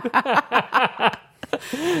police."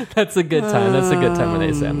 That's a good time. That's a good time when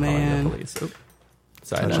they say, "I'm calling the police." Oop.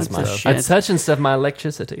 Sorry, Touching that's my stuff. shit. Touching stuff, my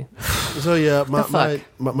electricity. So yeah, fuck?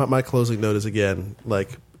 my closing note is again like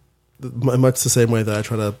much the same way that I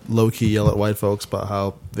try to low key yell at white folks about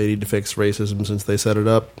how they need to fix racism since they set it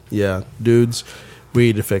up. Yeah, dudes, we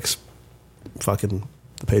need to fix fucking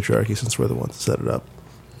the patriarchy since we're the ones that set it up.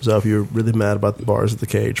 So if you're really mad about the bars at the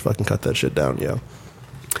cage, fucking cut that shit down, yo.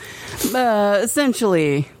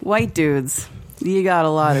 Essentially, white dudes, you got a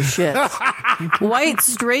lot of shit. White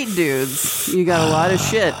straight dudes, you got a lot of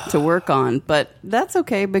shit to work on, but that's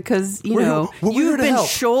okay because we're here you've to been help.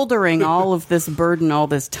 shouldering all of this burden all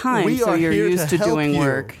this time, We so are you're here used to help doing you.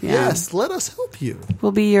 work. Yeah. Yes, let us help you.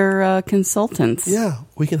 We'll be your consultants. Yeah,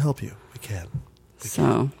 we can help you. We can.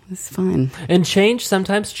 So it's fine, And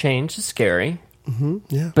sometimes change is scary,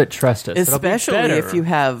 Yeah. but trust us. it'll be especially better. if you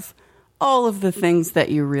have all of the things that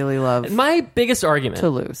you really love My biggest argument to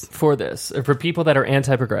lose. for this, or for people that are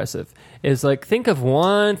anti-progressive, is like think of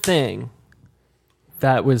one thing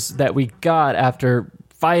that we got after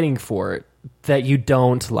fighting for it that you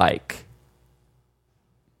don't like.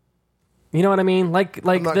 You know what I mean? Like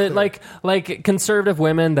not clear. like conservative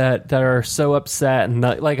women that are so upset, and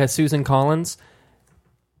like a Susan Collins.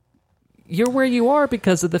 You're where you are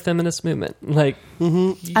because of the feminist movement. Like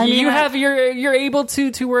you're able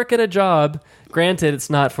to work at a job. Granted, it's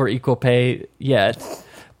not for equal pay yet,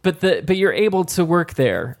 but you're able to work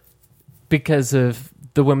there because of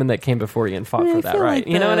the women that came before you and fought for that, right?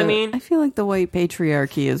 You know what I mean? I feel like the white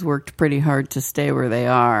patriarchy has worked pretty hard to stay where they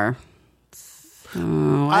are. So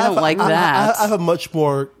I don't like that. I have a much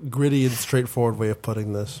more gritty and straightforward way of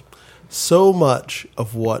putting this. So much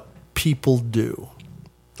of what people do,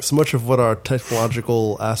 so much of what our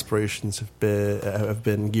technological aspirations have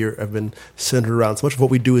been centered around, so much of what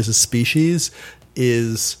we do as a species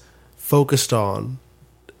is focused on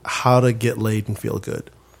how to get laid and feel good.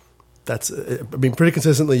 That's, I mean, pretty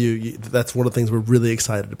consistently, that's one of the things we're really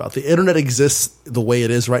excited about. The internet exists the way it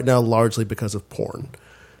is right now largely because of porn.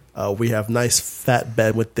 We have nice fat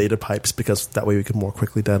bandwidth data pipes because that way we can more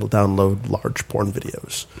quickly download large porn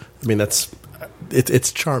videos. I mean,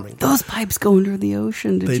 it's charming. Those pipes go under the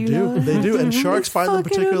ocean. Did you know that? They do, and sharks find them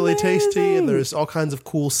Fucking particularly tasty. amazing. And there's all kinds of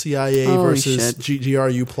cool CIA Holy versus shit.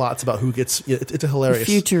 GRU plots about who gets. It's a hilarious The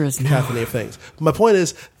future is now. cacophony of things. My point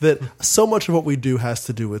is that so much of what we do has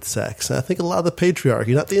to do with sex, and I think a lot of the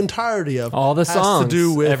patriarchy, not the entirety of All the has songs. to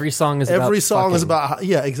do with Every song is about fucking.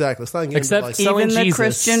 yeah, exactly. It's not getting Except like, selling Even the Jesus.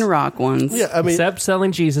 Christian rock ones. yeah, I mean, Except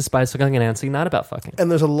selling Jesus, bicycling, and dancing, not about fucking.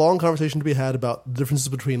 and there's a long conversation to be had about the differences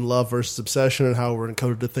between love versus obsession and how we're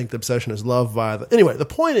encoded to think that obsession is love via the... Anyway, the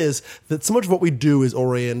point is that so much of what we do is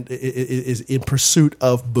is in pursuit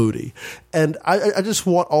of booty. And I just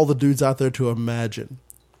want all the dudes out there to imagine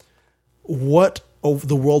what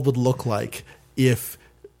the world would look like if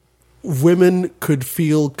women could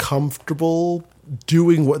feel comfortable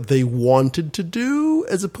doing what they wanted to do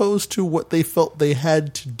as opposed to what they felt they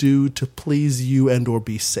had to do to please you and or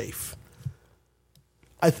be safe.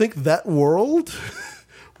 I think that world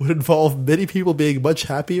would involve many people being much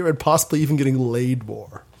happier and possibly even getting laid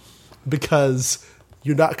more. Because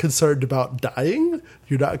you're not concerned about dying,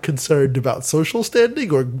 you're not concerned about social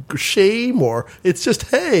standing or shame, or it's just,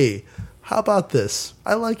 hey, how about this?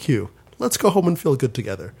 I like you. Let's go home and feel good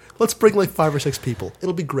together. Let's bring like 5 or 6 people.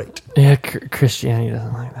 It'll be great. Yeah, Christianity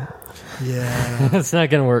doesn't like that. Yeah. It's not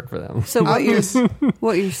going to work for them. So what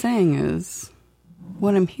you're saying is,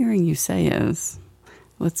 what I'm hearing you say is,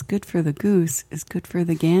 what's good for the goose is good for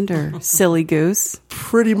the gander, silly goose.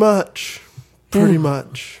 Pretty much. Pretty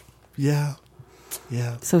much. Yeah.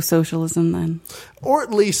 Yeah. So socialism then. Or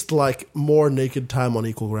at least like more naked time on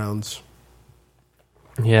equal grounds.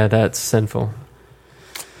 Yeah, that's sinful.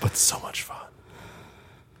 But so much fun.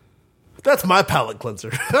 That's my palate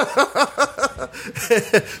cleanser.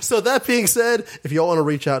 So that being said, if y'all want to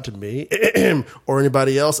reach out to me or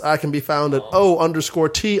anybody else, I can be found at O_T_N_O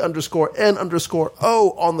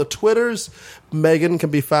on the Twitters. Megan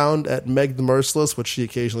can be found at Meg the Merciless, which she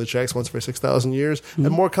occasionally checks once every 6,000 years.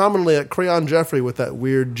 And more commonly at Crayon Jeffrey with that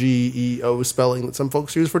weird GEO spelling that some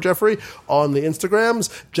folks use for Jeffrey on the Instagrams.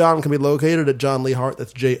 John can be located at John Lee Hart.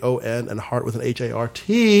 That's Jon and Hart with an HART.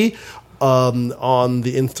 On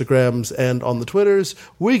the Instagrams and on the Twitters.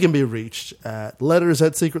 We can be reached at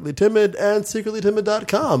letters@secretlytimid and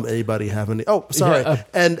secretlytimid.com. Anybody have any? Oh, sorry. Yeah,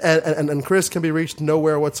 and Chris can be reached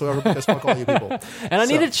nowhere whatsoever because fuck all you people. And I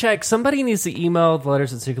need to check. Somebody needs to email the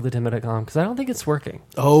letters@secretlytimid.com because I don't think it's working.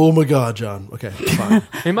 Oh my God, John. Okay, fine.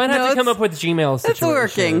 We might have to come it's- up with Gmail It's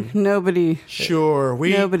situation. working. Nobody. Sure.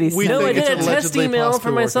 Nobody's we sent No, I think did it's a test allegedly email for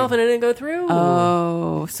possibly myself working. and it didn't go through.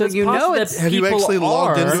 Oh, so It's you know possible it's that Have you people actually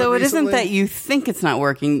logged are. into it? so it isn't isn't that you think it's not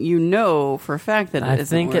working. You know for a fact that I isn't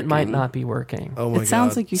think it might working. not be working. Oh my god! It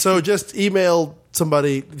sounds like you So should- just email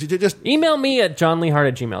somebody. Just Email me at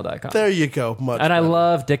johnleehart@gmail.com. there you go. Much And I better.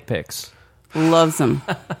 love dick pics. Loves them.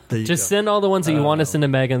 There you Just go. send all the ones that you want to send to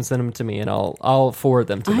Megan, send them to me, and I'll forward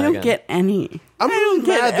them to I Megan. don't get any. I'm really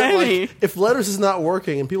get mad that any. like if letters is not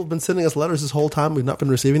working and people have been sending us letters this whole time, we've not been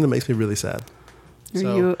receiving them. Makes me really sad.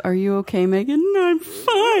 Are you okay, Megan? I'm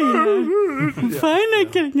fine. I'm fine.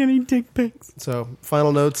 Not getting any dick pics. So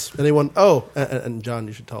final notes. Anyone? Oh, and John,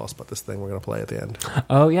 you should tell us about this thing we're going to play at the end.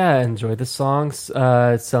 Oh yeah, enjoy the song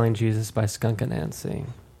 "Selling Jesus" by Skunk Anansi.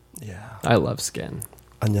 Yeah, I love Skin.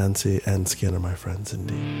 Anansi and Skin are my friends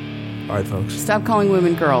indeed. All right, folks. Stop calling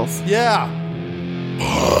women girls. Yeah.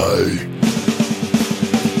 Bye.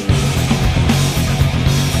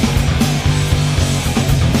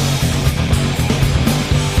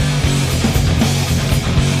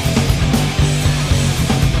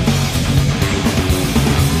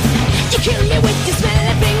 You kill me with your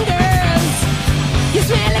smelly fingers. Your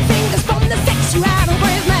smelly fingers from the sex you had on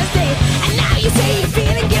Christmas Day. And now you say you're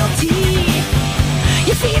feeling guilty.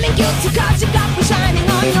 You're feeling guilty cause you got me shining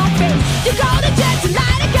on your face. You go to church to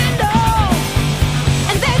light a candle.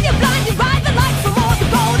 And then you're blinded by the light from all the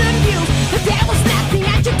golden views. The devil's snapping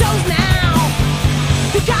at your toes now.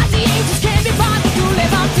 Because the angels can't be bothered to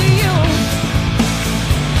live up to you.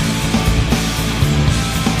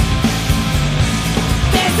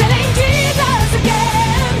 They're selling Jesus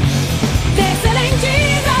again. They're selling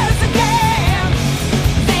Jesus again.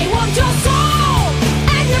 They want your soul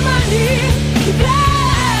and your money, your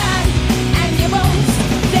blood and your bones.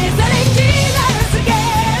 They're selling Jesus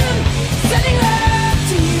again. Selling love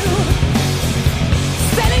to you.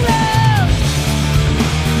 Selling love.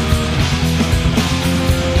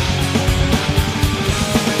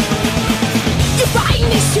 You're buying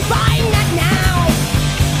this, you're buying that now.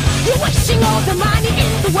 You're wishing all the money in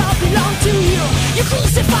the world belonged to you. You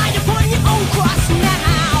crucified upon